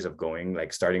two ways of going,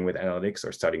 like starting with analytics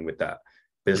or starting with that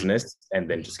business, and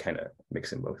then just kind of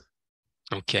mixing both.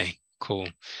 Okay. Cool.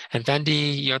 And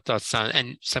Vandy, your thoughts on,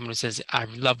 and someone who says, I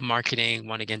love marketing,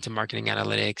 want to get into marketing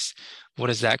analytics. What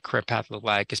does that career path look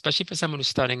like? Especially for someone who's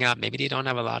starting out, maybe they don't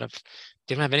have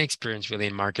any experience really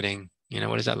in marketing.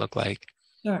 What does that look like?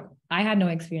 Sure. I had no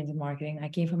experience in marketing. I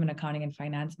came from an accounting and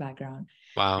finance background.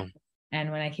 Wow. And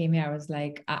when I came here, I was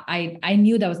like, I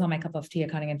knew that was not my cup of tea,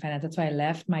 accounting and finance. That's why I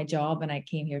left my job and I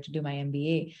came here to do my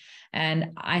MBA.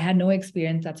 And I had no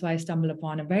experience. That's why I stumbled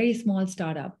upon a very small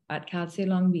startup at Cal State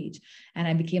Long Beach. And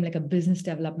I became like a business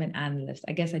development analyst.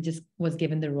 I guess I just was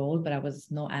given the role, but I was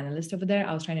no analyst over there.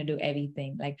 I was trying to do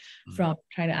everything, like from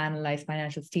trying to analyze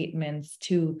financial statements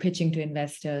to pitching to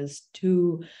investors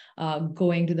to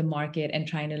going to the market and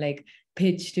trying to like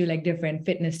pitch to like different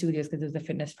fitness studios because it was a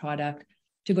fitness product,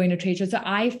 to going to trade shows. So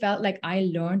I felt like I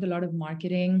learned a lot of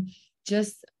marketing. You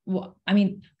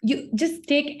just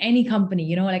take any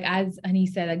company, like as Haneesh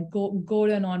said, like go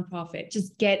to a nonprofit,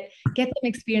 just get some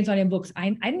experience on your books.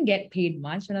 I didn't get paid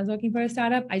much when I was working for a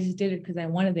startup. I just did it because I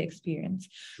wanted the experience.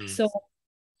 So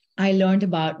I learned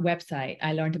about website.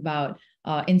 I learned about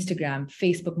Instagram,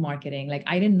 Facebook marketing. Like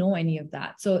I didn't know any of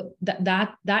that. So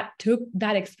that took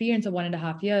that experience of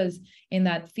 1.5 years in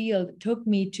that field took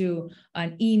me to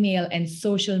an email and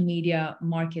social media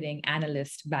marketing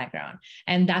analyst background.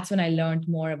 And that's when I learned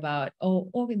more about,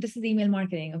 this is email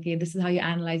marketing. Okay, this is how you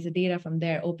analyze the data from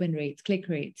there, open rates, click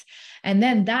rates. And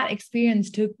then that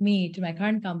experience took me to my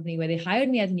current company where they hired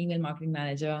me as an email marketing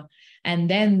manager. And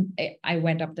then I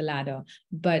went up the ladder.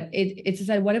 But it's just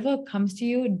like whatever comes to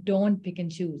you, don't pick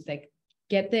and choose. Like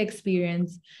get the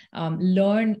experience,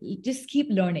 learn, just keep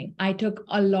learning. I took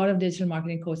a lot of digital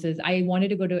marketing courses. I wanted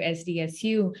to go to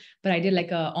SDSU, but I did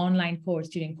like an online course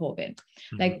during COVID.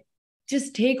 Like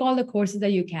just take all the courses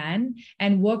that you can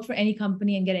and work for any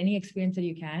company and get any experience that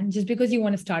you can, just because you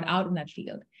want to start out in that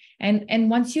field. And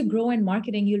once you grow in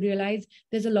marketing, you'll realize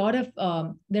there are a lot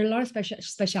of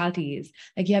specialties.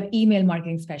 Like you have email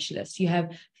marketing specialists, you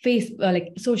have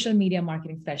like social media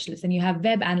marketing specialists, and you have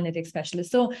web analytics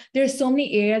specialists. So there's so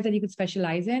many areas that you could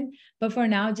specialize in. But for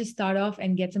now, just start off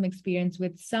and get some experience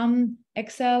with some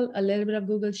Excel, a little bit of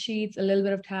Google Sheets, a little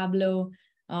bit of Tableau,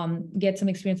 get some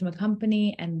experience from a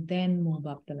company, and then move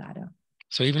up the ladder.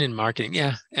 So even in marketing,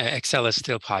 yeah, Excel is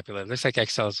still popular. It looks like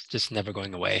Excel is just never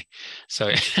going away.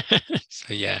 So,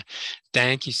 so yeah,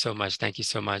 thank you so much. Thank you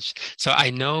so much. So I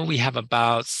know we have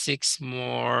about 6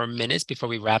 more minutes before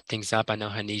we wrap things up. I know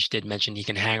Haneesh did mention he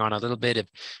can hang on a little bit if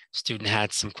student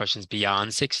had some questions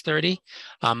beyond 6:30.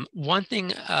 One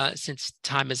thing, since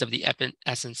time is of the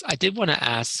essence, I did want to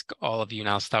ask all of you, and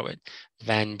I'll start with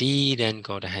Vandan, then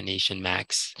go to Haneesh and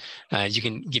Max. You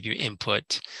can give your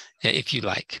input if you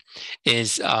like.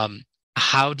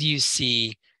 How do you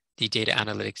see the data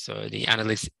analytics or the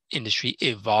analytics industry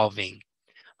evolving,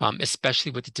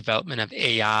 especially with the development of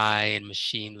AI and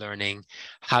machine learning?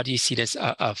 How do you see this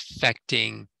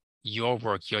affecting your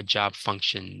work, your job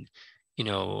function? You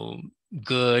know,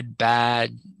 good,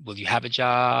 bad? Will you have a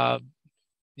job?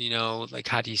 You know, like,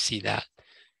 how do you see that?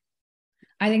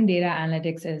 I think data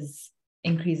analytics is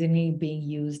increasingly being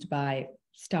used by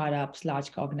startups,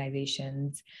 large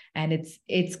organizations, and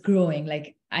it's growing.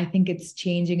 Like, I think it's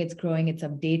changing, it's growing, it's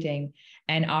updating,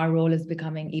 and our role is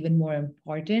becoming even more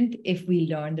important if we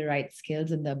learn the right skills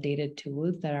and the updated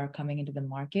tools that are coming into the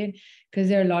market. Because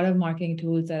there are a lot of marketing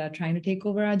tools that are trying to take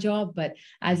over our job, but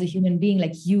as a human being,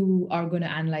 like, you are going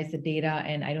to analyze the data,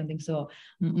 and I don't think so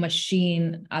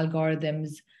machine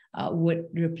algorithms would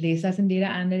replace us in data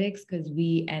analytics, because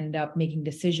we end up making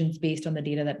decisions based on the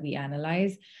data that we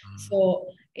analyze. So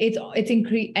it's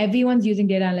everyone's using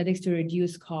data analytics to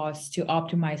reduce costs, to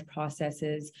optimize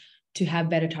processes, to have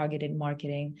better targeted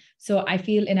marketing. So I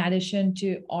feel, in addition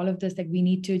to all of this, like, we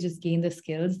need to just gain the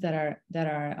skills that are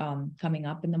coming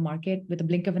up in the market. With a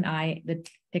blink of an eye, the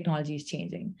technology is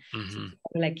changing. So,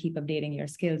 like, keep updating your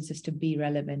skills just to be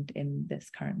relevant in this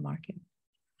current market.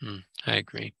 I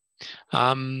agree.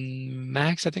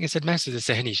 Max, I think I said Max, or did I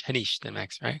say Haneesh, then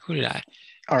Max, right? Who did I?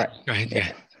 All right. Go ahead.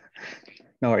 Yeah.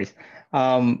 No worries.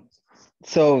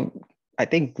 So I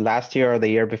think last year or the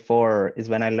year before is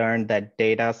when I learned that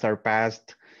data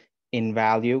surpassed in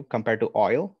value compared to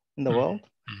oil in the world.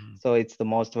 So it's the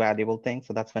most valuable thing.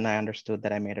 So that's when I understood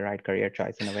that I made a right career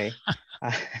choice in a way.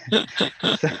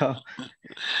 So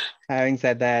having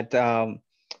said that,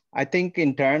 I think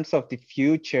in terms of the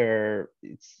future,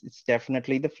 it's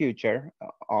definitely the future.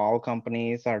 All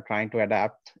companies are trying to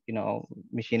adapt,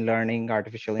 machine learning,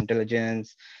 artificial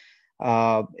intelligence,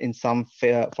 in some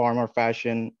form or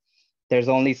fashion. There's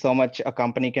only so much a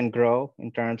company can grow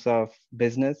in terms of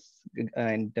business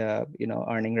and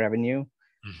earning revenue.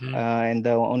 And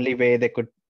the only way they could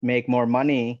make more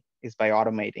money is by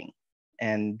automating.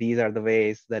 And these are the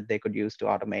ways that they could use to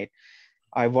automate.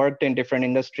 I worked in different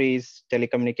industries,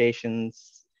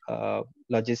 telecommunications,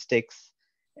 logistics,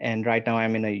 and right now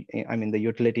I'm in the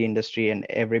utility industry, and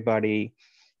everybody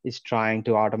is trying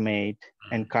to automate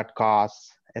and cut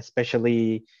costs,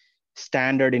 especially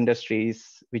standard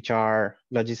industries, which are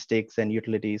logistics and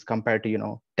utilities, compared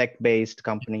to tech-based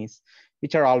companies,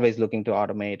 which are always looking to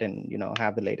automate and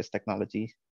have the latest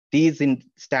technology. These in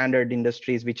standard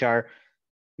industries, which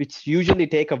usually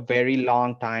take a very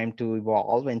long time to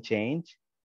evolve and change,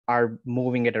 are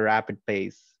moving at a rapid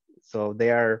pace. So they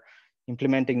are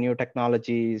implementing new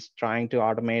technologies, trying to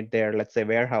automate their, let's say,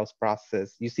 warehouse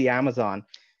process. You see Amazon,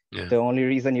 the only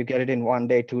reason you get it in 1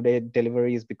 day, 2 day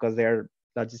delivery is because their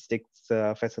logistics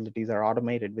facilities are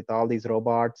automated with all these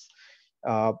robots,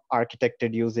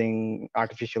 architected using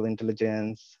artificial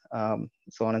intelligence,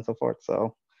 so on and so forth.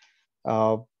 So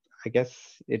I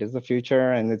guess it is the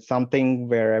future, and it's something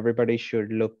where everybody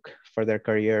should look for their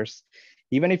careers.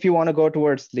 Even if you want to go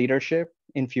towards leadership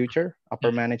in future,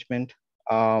 upper management,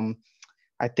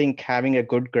 I think having a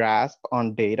good grasp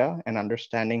on data and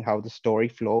understanding how the story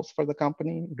flows for the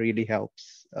company really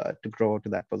helps to grow to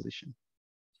that position.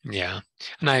 Yeah.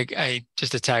 And I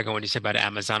just to tag on what you said about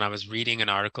Amazon, I was reading an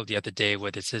article the other day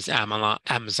where it says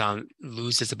Amazon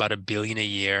loses about $1 billion a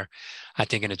year, I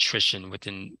think, in attrition with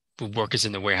workers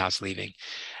in the warehouse leaving.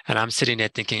 And I'm sitting there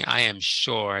thinking, I am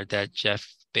sure that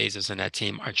Jeff Bezos and that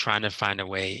team are trying to find a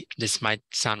way. This might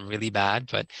sound really bad,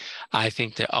 but I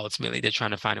think that ultimately they're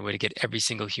trying to find a way to get every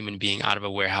single human being out of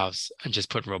a warehouse and just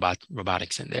put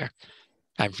robotics in there.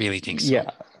 I really think so.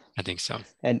 Yeah. I think so.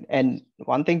 And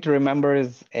one thing to remember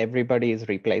is everybody is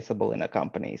replaceable in a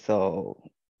company. So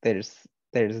there's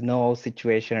no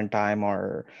situation and time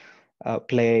or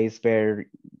place where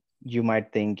you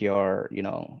might think you're,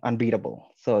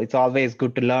 unbeatable. So it's always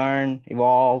good to learn,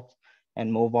 evolve,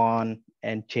 and move on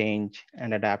and change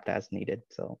and adapt as needed.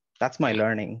 So that's my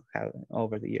learning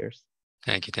over the years.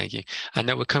 Thank you. Thank you. I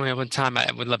know we're coming up on time. I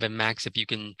would love it, Max, if you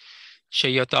can share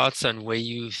your thoughts on where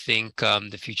you think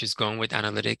the future is going with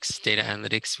analytics, data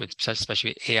analytics, with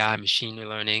especially AI, machine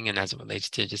learning, and as it relates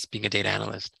to just being a data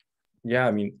analyst. Yeah,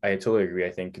 I mean, I totally agree.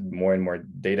 I think more and more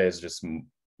data is just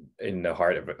in the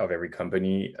heart of every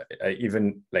company.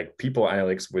 Even like people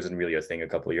analytics wasn't really a thing a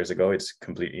couple of years ago. It's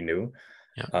completely new.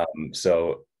 Yeah.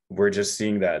 So we're just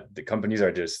seeing that the companies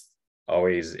are just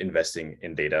always investing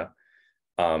in data.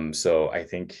 So I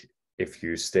think if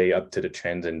you stay up to the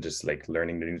trends and just like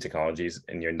learning the new technologies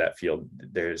and you're in that field,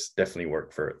 there's definitely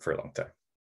work for a long time.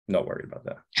 Not worried about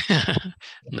that.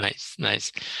 Nice,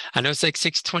 nice. I know it's like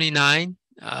 6:29.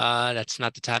 That's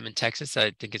not the time in Texas.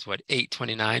 I think it's what,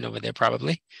 8:29 over there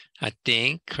probably. I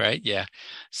think, right? Yeah.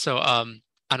 So I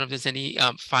don't know if there's any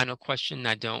final question.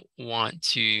 I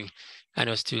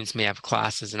know students may have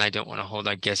classes and I don't want to hold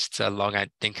our guests long. I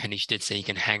think Haneesh did say you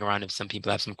can hang around if some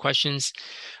people have some questions.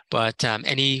 But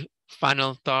any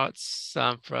final thoughts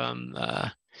from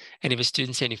any of the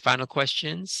students? Any final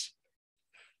questions?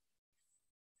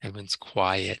 Everyone's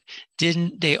quiet.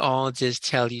 Didn't they all just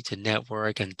tell you to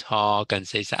network and talk and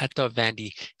say, so I thought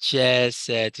Vandy just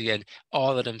said to, and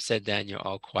all of them said that and you're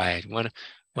all quiet. What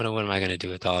am I going to do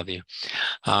with all of you?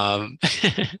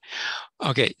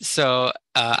 Okay, so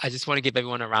I just want to give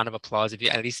everyone a round of applause. If you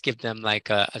at least give them like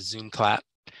a Zoom clap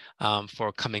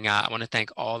for coming out. I want to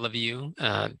thank all of you,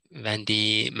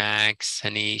 Vandy, Max,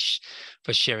 Haneesh,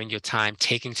 for sharing your time,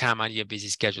 taking time out of your busy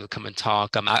schedule to come and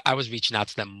talk. I was reaching out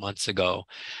to them months ago,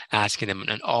 asking them,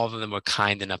 and all of them were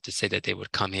kind enough to say that they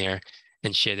would come here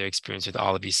and share their experience with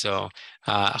all of you. So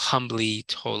humbly,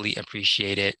 totally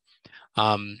appreciate it.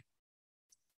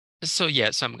 So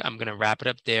I'm going to wrap it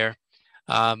up there.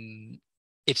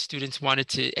 If students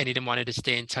any of them wanted to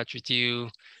stay in touch with you,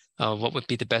 what would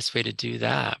be the best way to do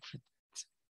that?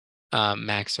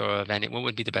 Max or Vandy, what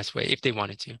would be the best way if they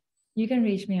wanted to? You can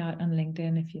reach me out on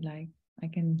LinkedIn if you like. I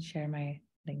can share my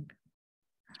link.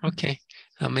 Okay,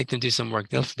 I'll make them do some work.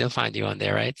 They'll find you on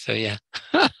there, right? So yeah.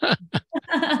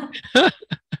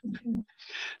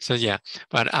 So yeah,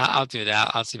 but I'll do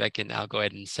that. I'll see if I'll go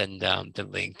ahead and send the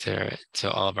link to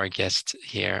all of our guests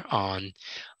here on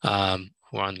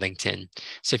who are on LinkedIn.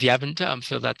 So if you haven't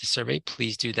filled out the survey,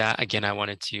 please do that. Again, I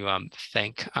wanted to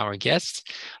thank our guests.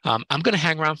 I'm going to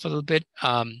hang around for a little bit.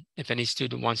 If any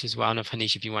student wants to as well, I don't know if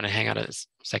Haneesh, if you want to hang out a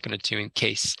second or two in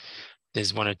case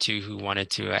there's one or two who wanted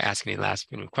to ask any last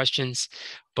minute questions,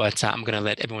 but I'm going to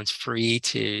let everyone's free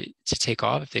to take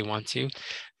off if they want to.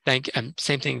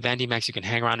 Same thing, Vandy, Max, you can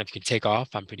hang around if you can take off.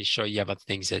 I'm pretty sure you have other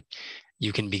things that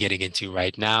you can be getting into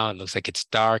right now. It looks like it's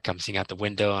dark. I'm seeing out the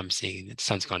window. I'm seeing the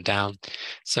sun's gone down.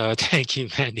 So thank you,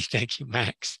 Vandy. Thank you,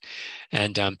 Max.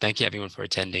 And thank you, everyone, for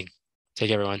attending. Take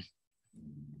care, everyone.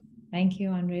 Thank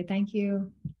you, Andre. Thank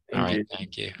you. All right.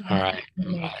 Thank you. All right.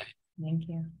 Bye. Thank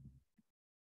you.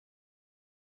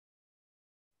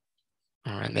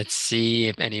 All right. Let's see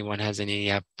if anyone has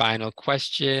any final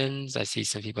questions. I see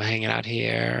some people hanging out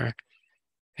here.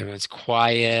 Everyone's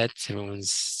quiet.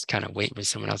 Everyone's kind of waiting for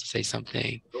someone else to say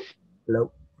something.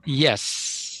 Hello.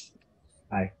 Yes.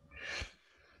 Hi.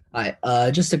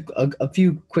 Just a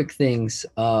few quick things.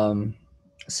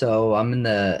 So I'm in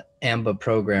the AMBA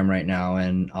program right now,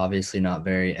 and obviously not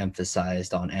very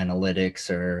emphasized on analytics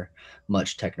or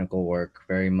much technical work.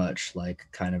 Very much like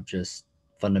kind of just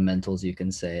fundamentals, you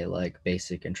can say, like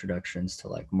basic introductions to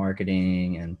like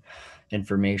marketing and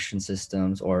information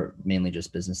systems, or mainly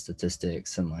just business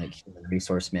statistics and like human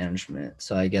resource management.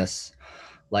 So I guess,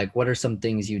 like, what are some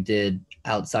things you did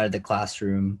outside the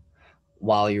classroom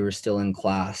while you were still in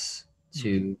class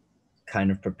to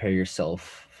kind of prepare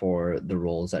yourself for the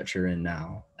roles that you're in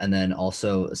now? And then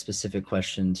also a specific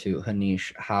question to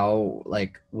Haneesh, how,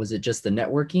 like, was it just the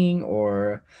networking,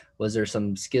 or was there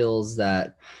some skills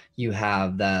that you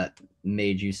have that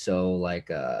made you so like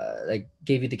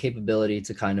gave you the capability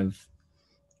to kind of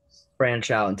branch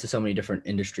out into so many different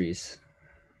industries?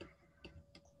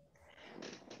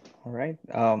 All right.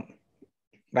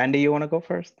 Vandy, you want to go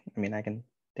first? I mean, I can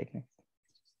take next.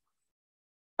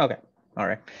 Okay. All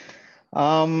right.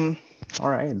 All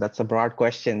right. That's a broad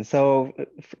question. So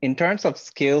in terms of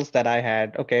skills that I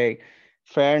had, okay,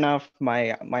 fair enough.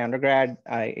 My undergrad,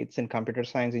 it's in computer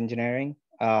science engineering.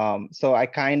 So I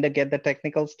kind of get the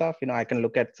technical stuff. I can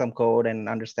look at some code and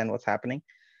understand what's happening.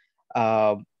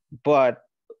 But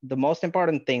the most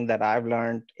important thing that I've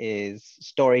learned is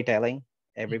storytelling.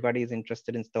 Everybody is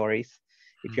interested in stories.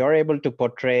 If you're able to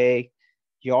portray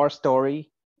your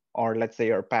story or let's say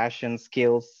your passion,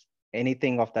 skills,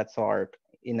 anything of that sort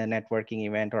in a networking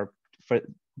event or for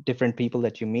different people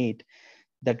that you meet,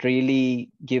 that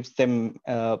really gives them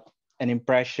an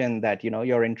impression that,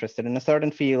 you're interested in a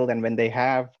certain field. And when they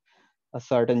have a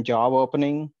certain job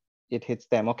opening, it hits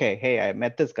them, okay, hey, I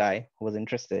met this guy who was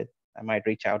interested. I might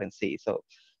reach out and see. So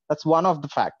that's one of the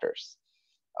factors.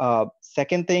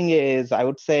 Second thing is, I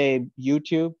would say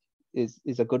YouTube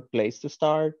is a good place to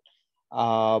start.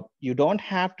 You don't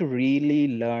have to really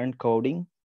learn coding.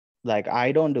 Like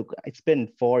it's been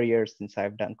 4 years since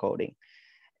I've done coding,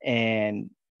 and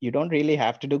you don't really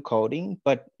have to do coding,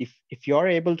 but if you're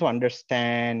able to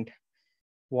understand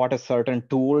what a certain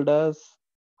tool does,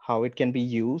 how it can be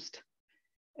used,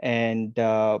 and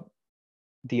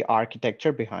the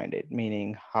architecture behind it,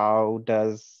 meaning how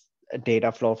does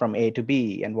data flow from A to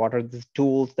B, and what are the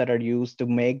tools that are used to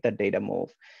make that data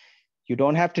move. You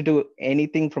don't have to do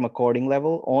anything from a coding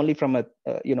level, only from a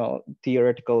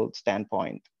theoretical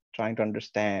standpoint, trying to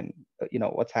understand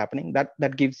what's happening.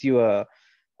 That gives you a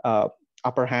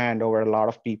upper hand over a lot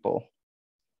of people.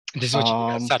 This is what you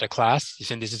did outside of class? You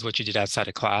saying this is what you did outside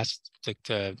of class? Like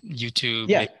the YouTube?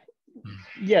 Yeah.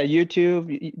 Yeah,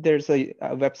 YouTube. There's a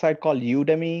website called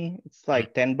Udemy. It's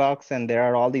like $10, and there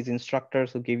are all these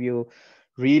instructors who give you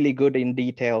really good in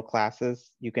detail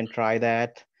classes. You can try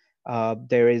that.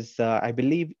 There is, I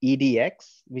believe,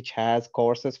 EDX, which has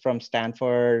courses from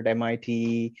Stanford,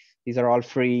 MIT. These are all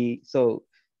free. So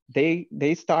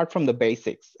they start from the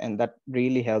basics, and that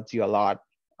really helps you a lot.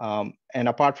 And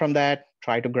apart from that,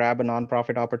 try to grab a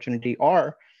nonprofit opportunity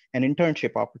or an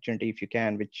internship opportunity if you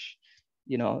can, which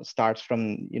starts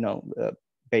from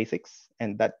basics,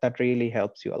 and that really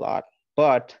helps you a lot.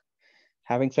 But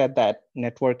having said that,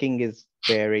 networking is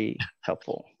very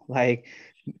helpful. Like,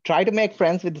 try to make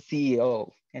friends with the CEO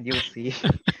and you'll see.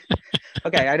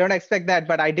 Okay, I don't expect that,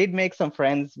 but I did make some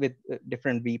friends with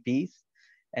different VPs,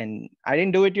 and I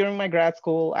didn't do it during my grad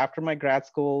school. After my grad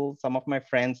school, some of my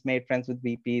friends made friends with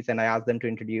VPs, and I asked them to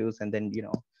introduce, and then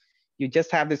you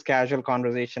just have this casual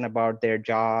conversation about their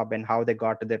job and how they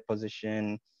got to their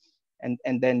position.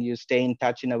 And then you stay in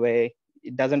touch in a way.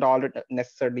 It doesn't all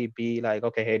necessarily be like,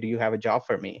 okay, hey, do you have a job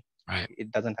for me? Right. It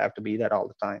doesn't have to be that all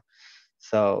the time.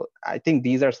 So I think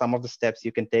these are some of the steps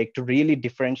you can take to really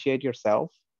differentiate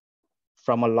yourself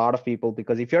from a lot of people,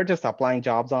 because if you're just applying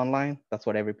jobs online, that's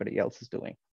what everybody else is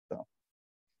doing. So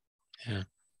yeah,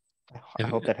 I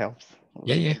hope that helps.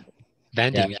 Yeah.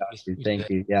 Vandan, yeah, thank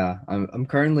you. Yeah, I'm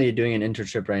currently doing an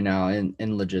internship right now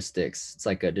in logistics. It's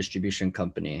like a distribution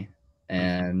company,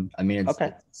 and I mean,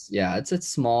 it's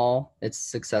small, it's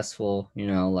successful,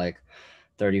 like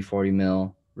 30-40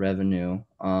 mil revenue.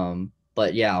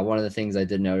 But yeah, one of the things I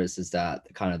did notice is that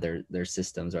kind of their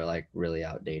systems are like really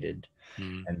outdated.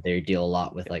 And they deal a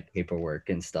lot with like paperwork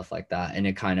and stuff like that. And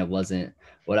it kind of wasn't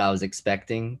what I was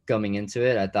expecting coming into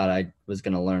it. I thought I was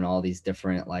going to learn all these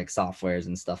different like softwares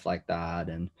and stuff like that.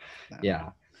 And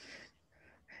yeah,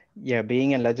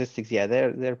 being in logistics,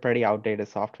 they're pretty outdated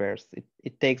softwares.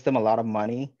 It takes them a lot of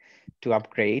money to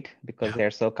upgrade because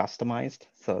they're so customized.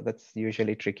 So that's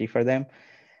usually tricky for them.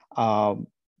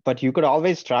 But you could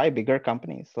always try bigger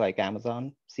companies like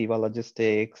Amazon, Siva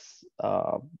Logistics,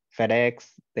 FedEx.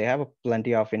 They have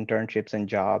plenty of internships and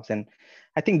jobs, and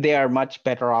I think they are much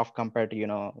better off compared to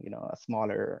a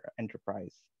smaller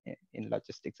enterprise in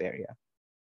logistics area.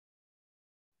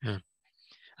 Yeah,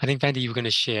 I think Vandan, you were going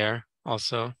to share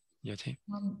also your take.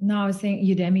 No, I was saying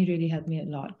Udemy really helped me a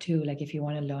lot too. Like if you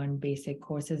want to learn basic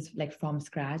courses like from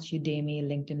scratch, Udemy,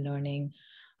 LinkedIn Learning,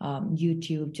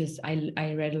 YouTube.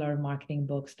 I read a lot of marketing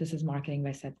books. This is Marketing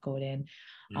by Seth Godin.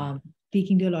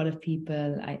 Speaking to a lot of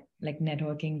people, I like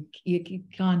networking. You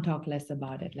can't talk less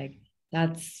about it. Like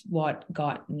that's what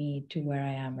got me to where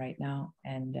I am right now.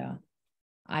 And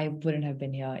I wouldn't have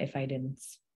been here if I didn't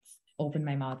open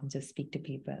my mouth and just speak to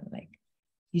people. Like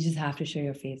you just have to show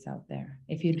your face out there.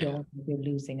 If you don't, you're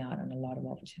losing out on a lot of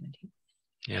opportunity.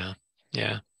 Yeah.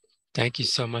 Thank you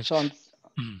so much. So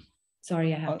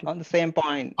sorry, I have to. On the same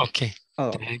point. Okay.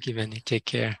 Thank you, Vandan. Take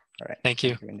care. All right. Thank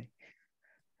you.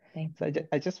 Thank you. So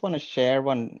I just want to share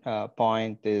one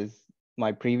point is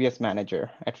my previous manager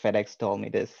at FedEx told me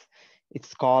this.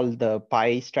 It's called the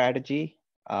PIE strategy,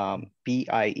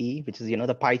 PIE, which is,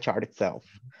 the pie chart itself.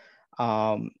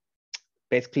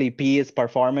 Basically, P is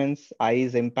performance, I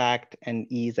is impact, and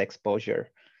E is exposure.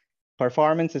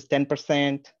 Performance is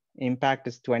 10%, impact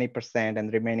is 20%, and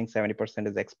the remaining 70%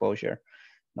 is exposure.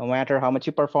 No matter how much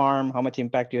you perform, how much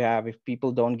impact you have, if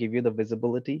people don't give you the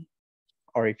visibility,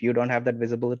 or if you don't have that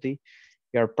visibility,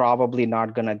 you're probably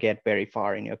not going to get very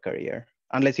far in your career.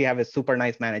 Unless you have a super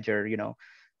nice manager,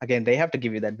 again, they have to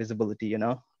give you that visibility,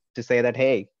 to say that,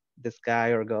 hey, this guy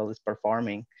or girl is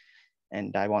performing,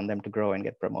 and I want them to grow and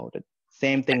get promoted.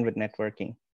 Same thing with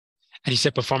networking. And you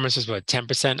said performance was what,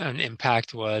 10% and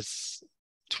impact was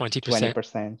 20%?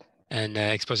 20%. And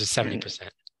exposure 70%.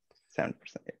 7%.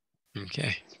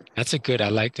 Okay. That's a good, I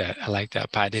like that. I like that,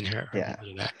 but I didn't hear Yeah.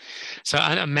 that. So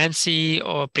Mansi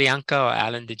or Priyanka or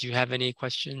Alan, did you have any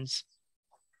questions?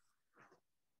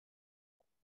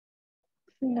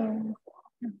 No.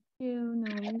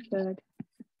 No, good.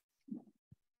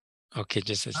 Okay,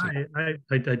 just as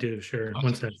I do, sure. Okay.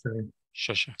 One sec, sorry.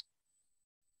 Sure.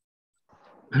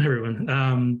 Hi,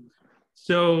 everyone.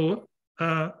 So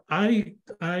I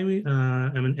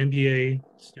am an MBA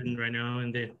student right now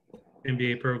in the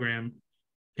MBA program,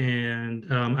 and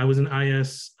I was an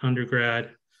IS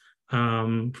undergrad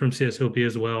from CSULB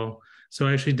as well. So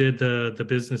I actually did the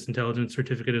business intelligence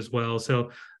certificate as well.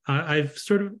 So I've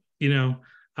sort of,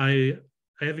 I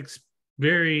have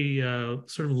very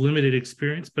sort of limited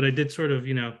experience, but I did sort of,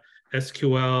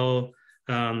 SQL,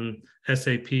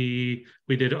 SAP,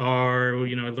 we did R,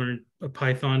 I learned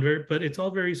Python, but it's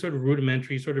all very sort of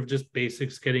rudimentary, sort of just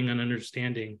basics, getting an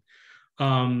understanding.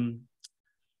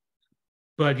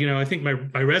 But I think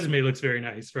my resume looks very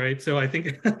nice, right? So I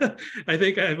think I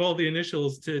have all the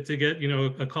initials to get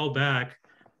a call back.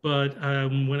 But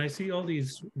when I see all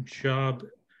these job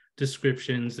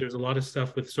descriptions, there's a lot of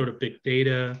stuff with sort of big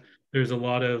data. There's a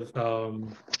lot of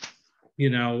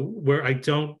where I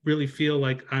don't really feel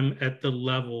like I'm at the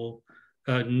level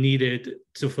needed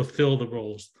to fulfill the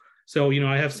roles. So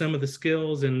I have some of the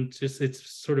skills, and just it's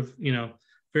sort of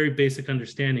very basic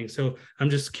understanding. So I'm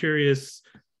just curious.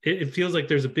 It feels like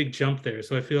there's a big jump there.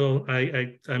 So I feel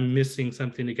I'm missing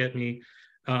something to get me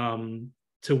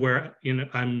to where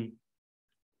I'm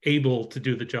able to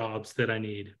do the jobs that I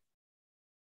need.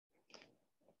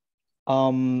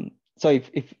 So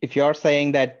if you're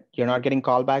saying that you're not getting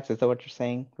callbacks, is that what you're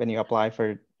saying when you apply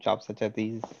for jobs such as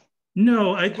these?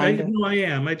 No, I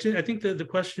am. I think that the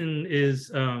question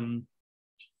is,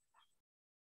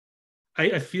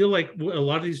 I feel like a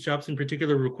lot of these jobs in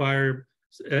particular require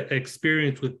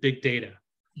experience with big data.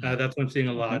 That's what I'm seeing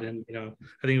a lot. And, I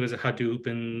think it was a Hadoop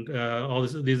and all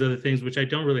these other things, which I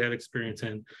don't really have experience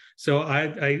in. So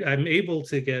I'm able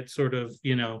to get sort of,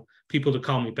 people to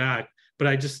call me back, but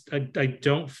I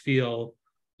don't feel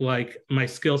like my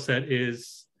skill set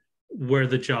is where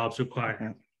the jobs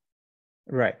require.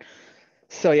 Right.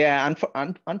 So yeah,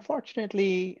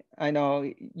 unfortunately, I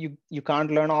know you can't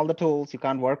learn all the tools, you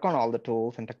can't work on all the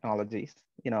tools and technologies.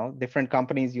 Different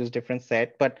companies use different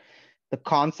set, but the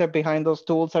concept behind those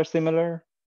tools are similar.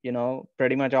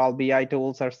 Pretty much all BI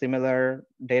tools are similar.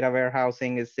 Data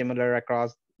warehousing is similar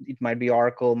across. It might be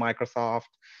Oracle,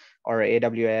 Microsoft, or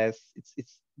AWS.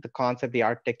 It's the concept, the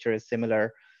architecture is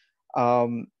similar.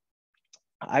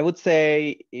 I would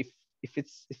say if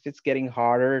it's getting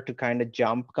harder to kind of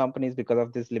jump companies because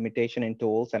of this limitation in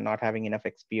tools and not having enough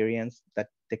experience that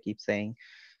they keep saying,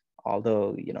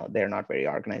 although they're not very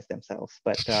organized themselves,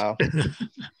 but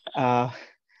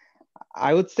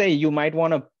I would say you might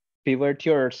want to pivot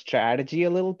your strategy a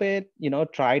little bit.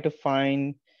 Try to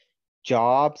find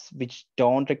jobs which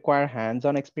don't require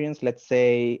hands-on experience. Let's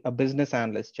say a business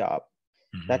analyst job.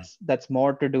 That's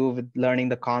more to do with learning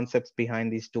the concepts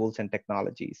behind these tools and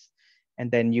technologies. And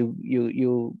then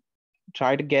you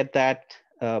try to get that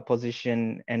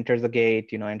position, enter the gate,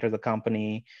 enter the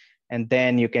company. And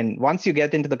then you can, once you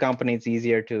get into the company, it's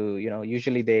easier to,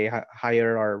 usually they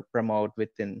hire or promote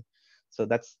within. So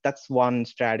that's one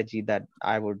strategy that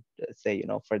I would say,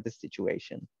 for this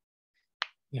situation.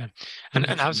 Yeah. And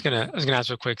I was gonna ask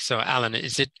real quick. So Alan,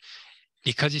 is it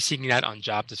because you're seeing that on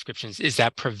job descriptions, is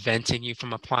that preventing you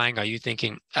from applying? Are you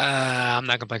thinking, I'm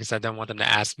not gonna apply because I don't want them to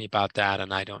ask me about that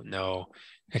and I don't know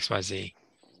XYZ?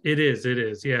 It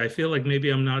is. Yeah, I feel like maybe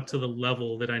I'm not to the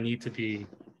level that I need to be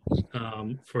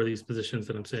for these positions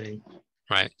that I'm saying.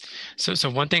 Right. So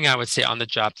one thing I would say on the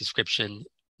job description,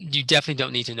 you definitely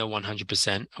don't need to know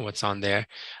 100% of what's on there.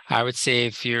 I would say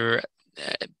if you're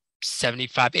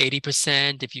 75,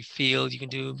 80%, if you feel you can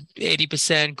do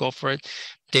 80%, go for it.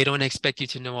 They don't expect you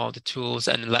to know all the tools.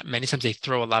 And many times they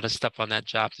throw a lot of stuff on that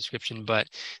job description, but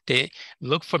they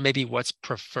look for maybe what's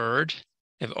preferred.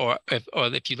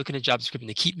 If you look in the job description,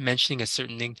 they keep mentioning a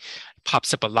certain thing,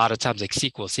 pops up a lot of times like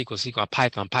SQL,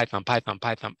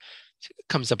 Python,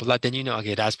 comes up a lot, then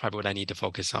okay, that's probably what I need to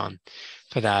focus on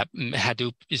for that.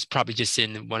 Hadoop is probably just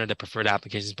in one of the preferred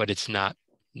applications, but it's not,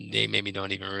 they maybe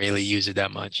don't even really use it that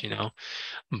much,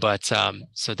 But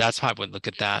so that's how I would look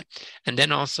at that. And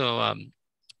then also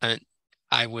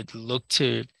I would look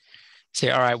to say,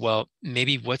 all right, well,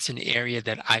 maybe what's an area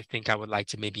that I think I would like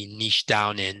to maybe niche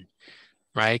down in,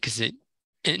 right? Because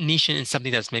niche in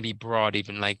something that's maybe broad,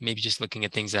 even like maybe just looking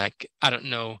at things like, I don't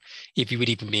know if you would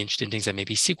even be interested in things like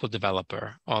maybe SQL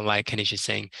developer or like Haneesh is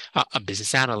saying, a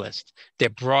business analyst. They're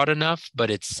broad enough, but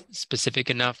it's specific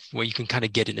enough where you can kind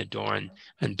of get in the door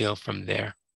and build from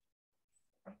there.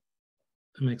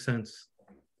 That makes sense.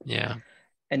 Yeah.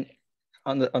 And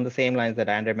on the same lines that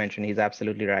Andrew mentioned, he's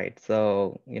absolutely right.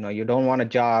 So, you don't want a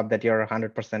job that you're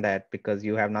 100% at because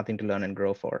you have nothing to learn and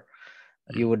grow for.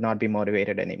 You would not be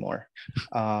motivated anymore.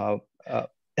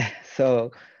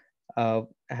 So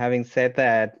having said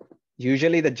that,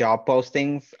 usually the job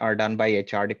postings are done by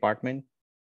HR department,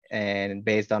 and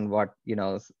based on what,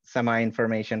 semi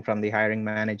information from the hiring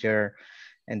manager,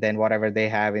 and then whatever they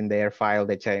have in their file,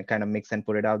 they kind of mix and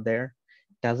put it out there.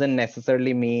 Doesn't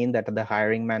necessarily mean that the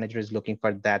hiring manager is looking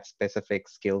for that specific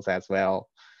skills as well.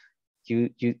 You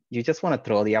just want to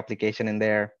throw the application in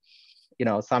there.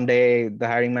 Someday the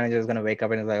hiring manager is going to wake up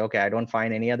and is like, okay, I don't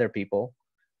find any other people.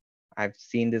 I've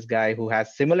seen this guy who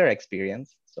has similar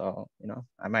experience. So,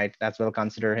 I might as well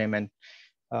consider him and,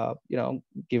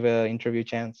 give an interview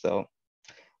chance. So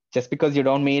just because you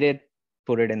don't meet it,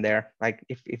 put it in there. Like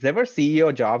if there were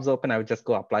CEO jobs open, I would just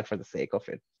go apply for the sake of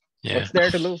it. Yeah. What's there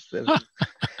to lose?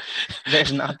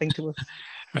 There's nothing to lose.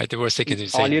 Right. The worst they can do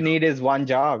is all say you no. need is one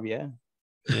job. Yeah.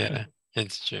 Yeah,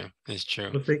 it's true. It's true.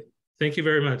 Well, thank you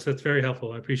very much. That's very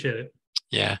helpful. I appreciate it.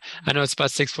 Yeah, I know it's about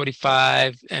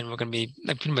 6:45, and we're gonna be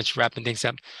pretty much wrapping things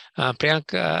up.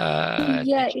 Priyanka,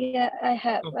 Yeah, I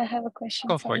have a question.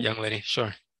 go for it, Sorry. young lady.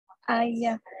 Sure.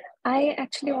 I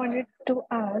actually wanted to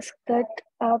ask that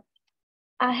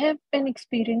I have an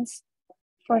experience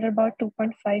for about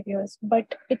 2.5 years,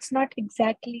 but it's not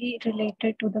exactly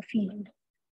related to the field.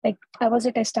 Like I was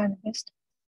a test analyst,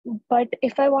 but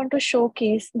if I want to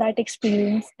showcase that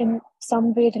experience in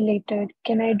some way related,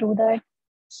 can I do that?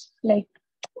 Like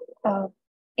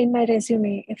in my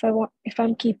resume, if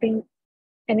I'm keeping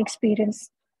an experience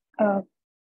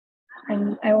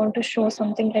and I want to show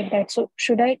something like that. So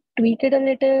should I tweak it a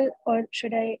little, or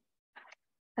should I?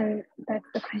 That's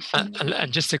the question.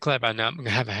 And just to clarify, now I'm gonna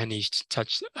have Haneesh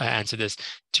answer this.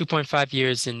 2.5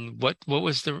 years in what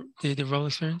was the role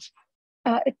experience?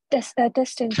 Test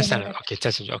engineer. Okay,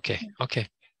 test engineer. Okay.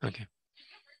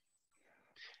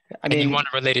 I mean, and you want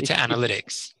to relate it to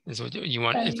analytics? Is what you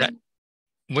want? Is that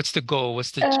what's the goal?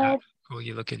 What's the job goal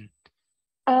you're looking?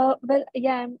 Well,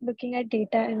 yeah, I'm looking at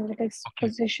data analytics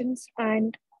positions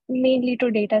and mainly to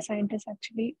data scientists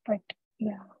actually, but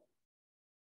yeah.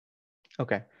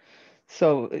 Okay.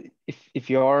 So if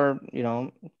your,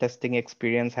 testing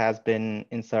experience has been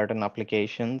in certain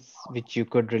applications, which you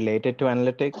could relate it to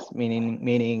analytics,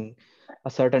 meaning a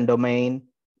certain domain,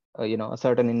 a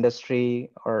certain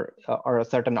industry or a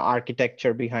certain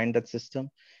architecture behind that system,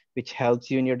 which helps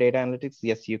you in your data analytics,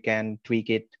 yes, you can tweak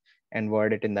it and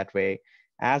word it in that way,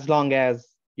 as long as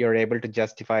you're able to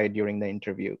justify it during the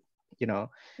interview.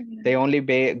 They only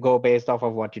go based off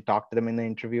of what you talk to them in the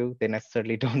interview. They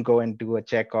necessarily don't go and do a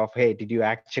check of, hey, did you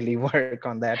actually work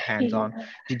on that hands-on? Yeah.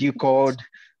 Did you code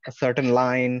a certain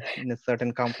line in a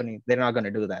certain company? They're not going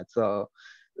to do that. So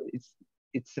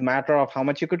it's a matter of how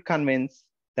much you could convince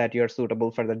that you're suitable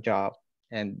for the job.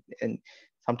 And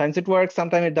sometimes it works,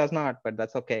 sometimes it does not, but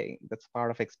that's okay. That's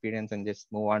part of experience, and just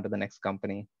move on to the next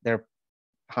company. There are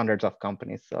hundreds of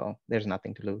companies, so there's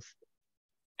nothing to lose.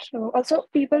 So also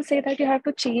people say that you have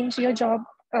to change your job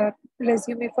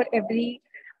resume for every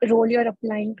role you're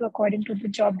applying to according to the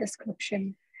job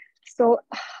description. So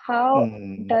how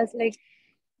does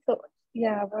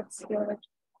what's your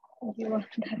view on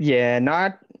that? Yeah,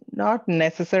 not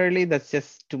necessarily. That's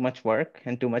just too much work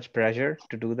and too much pressure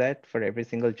to do that for every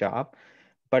single job.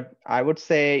 But I would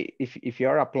say if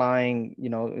you're applying,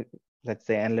 let's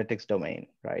say analytics domain,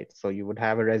 right? So you would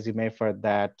have a resume for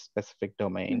that specific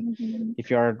domain. Mm-hmm. If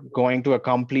you're going to a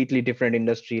completely different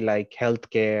industry like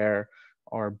healthcare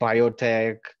or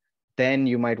biotech, then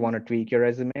you might want to tweak your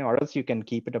resume, or else you can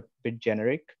keep it a bit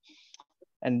generic.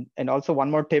 And also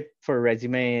one more tip for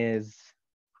resume is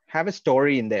have a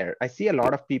story in there. I see a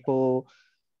lot of people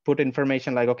put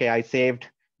information like, okay, I saved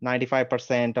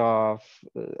 95% of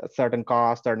a certain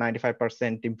cost or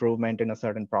 95% improvement in a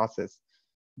certain process.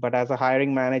 But as a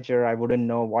hiring manager, I wouldn't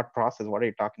know what process, what are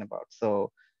you talking about?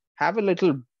 So have a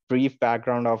little brief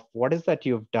background of what is that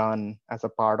you've done as a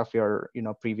part of your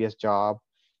previous job,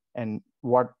 and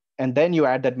then you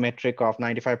add that metric of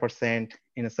 95%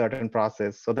 in a certain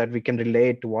process so that we can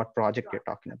relate to what project you're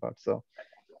talking about. So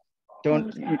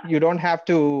you don't have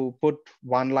to put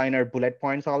one-liner bullet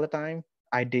points all the time.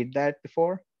 I did that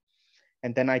before,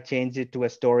 and then I changed it to a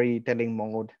storytelling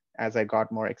mode as I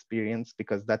got more experience,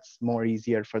 because that's more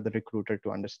easier for the recruiter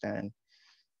to understand.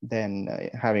 than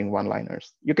having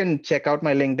one-liners. You can check out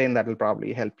my LinkedIn. That will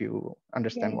probably help you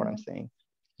understand what I'm saying.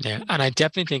 Yeah, and I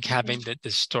definitely think having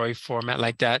the story format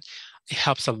like that, it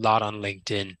helps a lot on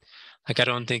LinkedIn. Like, I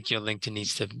don't think your LinkedIn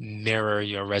needs to mirror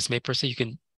your resume per se.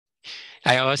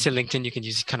 I always say LinkedIn, you can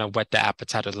use kind of whet the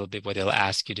appetite a little bit where they'll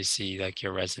ask you to see like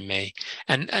your resume.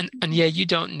 And yeah, you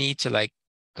don't need to like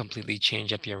completely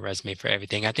change up your resume for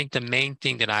everything. I think the main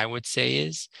thing that I would say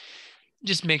is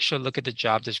just make sure, look at the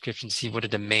job description, see what are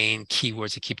the main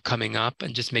keywords that keep coming up,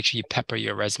 and just make sure you pepper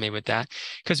your resume with that.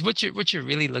 Because what you're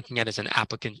really looking at as an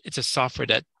applicant, it's a software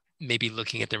that may be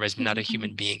looking at the resume, not a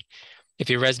human being. If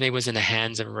your resume was in the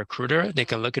hands of a recruiter, they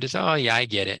can look at it and say, oh yeah, I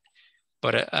get it.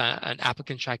 But an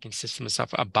applicant tracking system and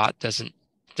software, a bot doesn't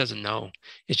know.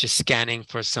 It's just scanning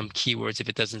for some keywords. If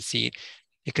it doesn't see it,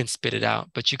 it can spit it out.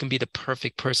 But you can be the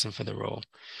perfect person for the role.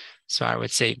 So I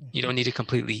would say you don't need to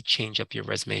completely change up your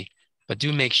resume, but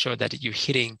do make sure that you're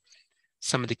hitting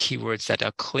some of the keywords that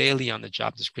are clearly on the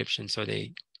job description, so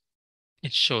it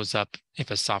shows up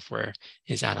if a software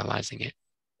is analyzing it.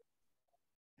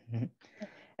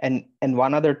 And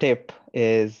one other tip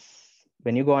is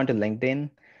when you go onto LinkedIn,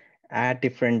 add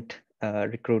different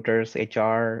recruiters,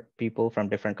 HR people from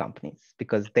different companies,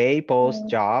 because they post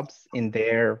jobs in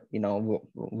their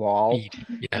wall,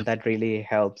 and that really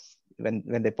helps. When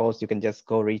they post, you can just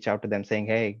go reach out to them saying,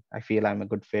 hey, I feel I'm a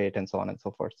good fit, and so on and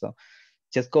so forth. So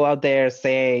just go out there,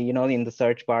 say, in the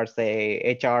search bar,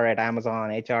 say HR at Amazon,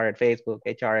 HR at Facebook,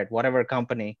 HR at whatever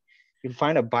company. You'll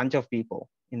find a bunch of people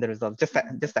in the results.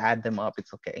 Just add them up.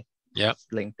 It's okay. Yeah.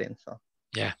 LinkedIn. So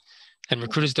yeah. And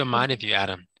recruiters don't mind if you add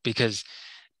them, because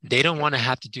they don't want to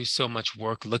have to do so much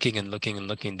work looking and looking and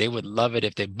looking. They would love it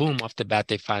if they, boom, off the bat,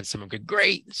 they find someone good.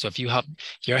 Great. So if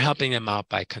you're helping them out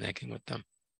by connecting with them.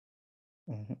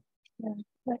 Yeah,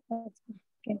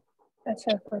 that's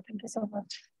helpful. Thank you so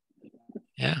much.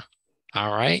 Yeah.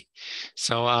 All right.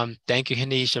 So thank you,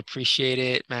 Haneesh. Appreciate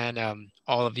it, man.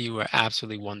 All of you were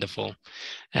absolutely wonderful.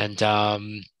 And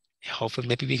hopefully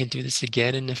maybe we can do this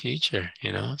again in the future,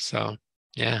 So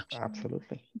yeah.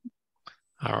 Absolutely.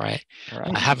 All right. All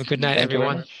right. Have a good night,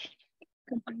 everyone.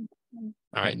 Goodbye.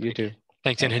 All right. You too.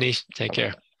 Thanks, Haneesh. Take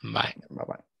care. Bye.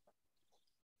 Bye-bye.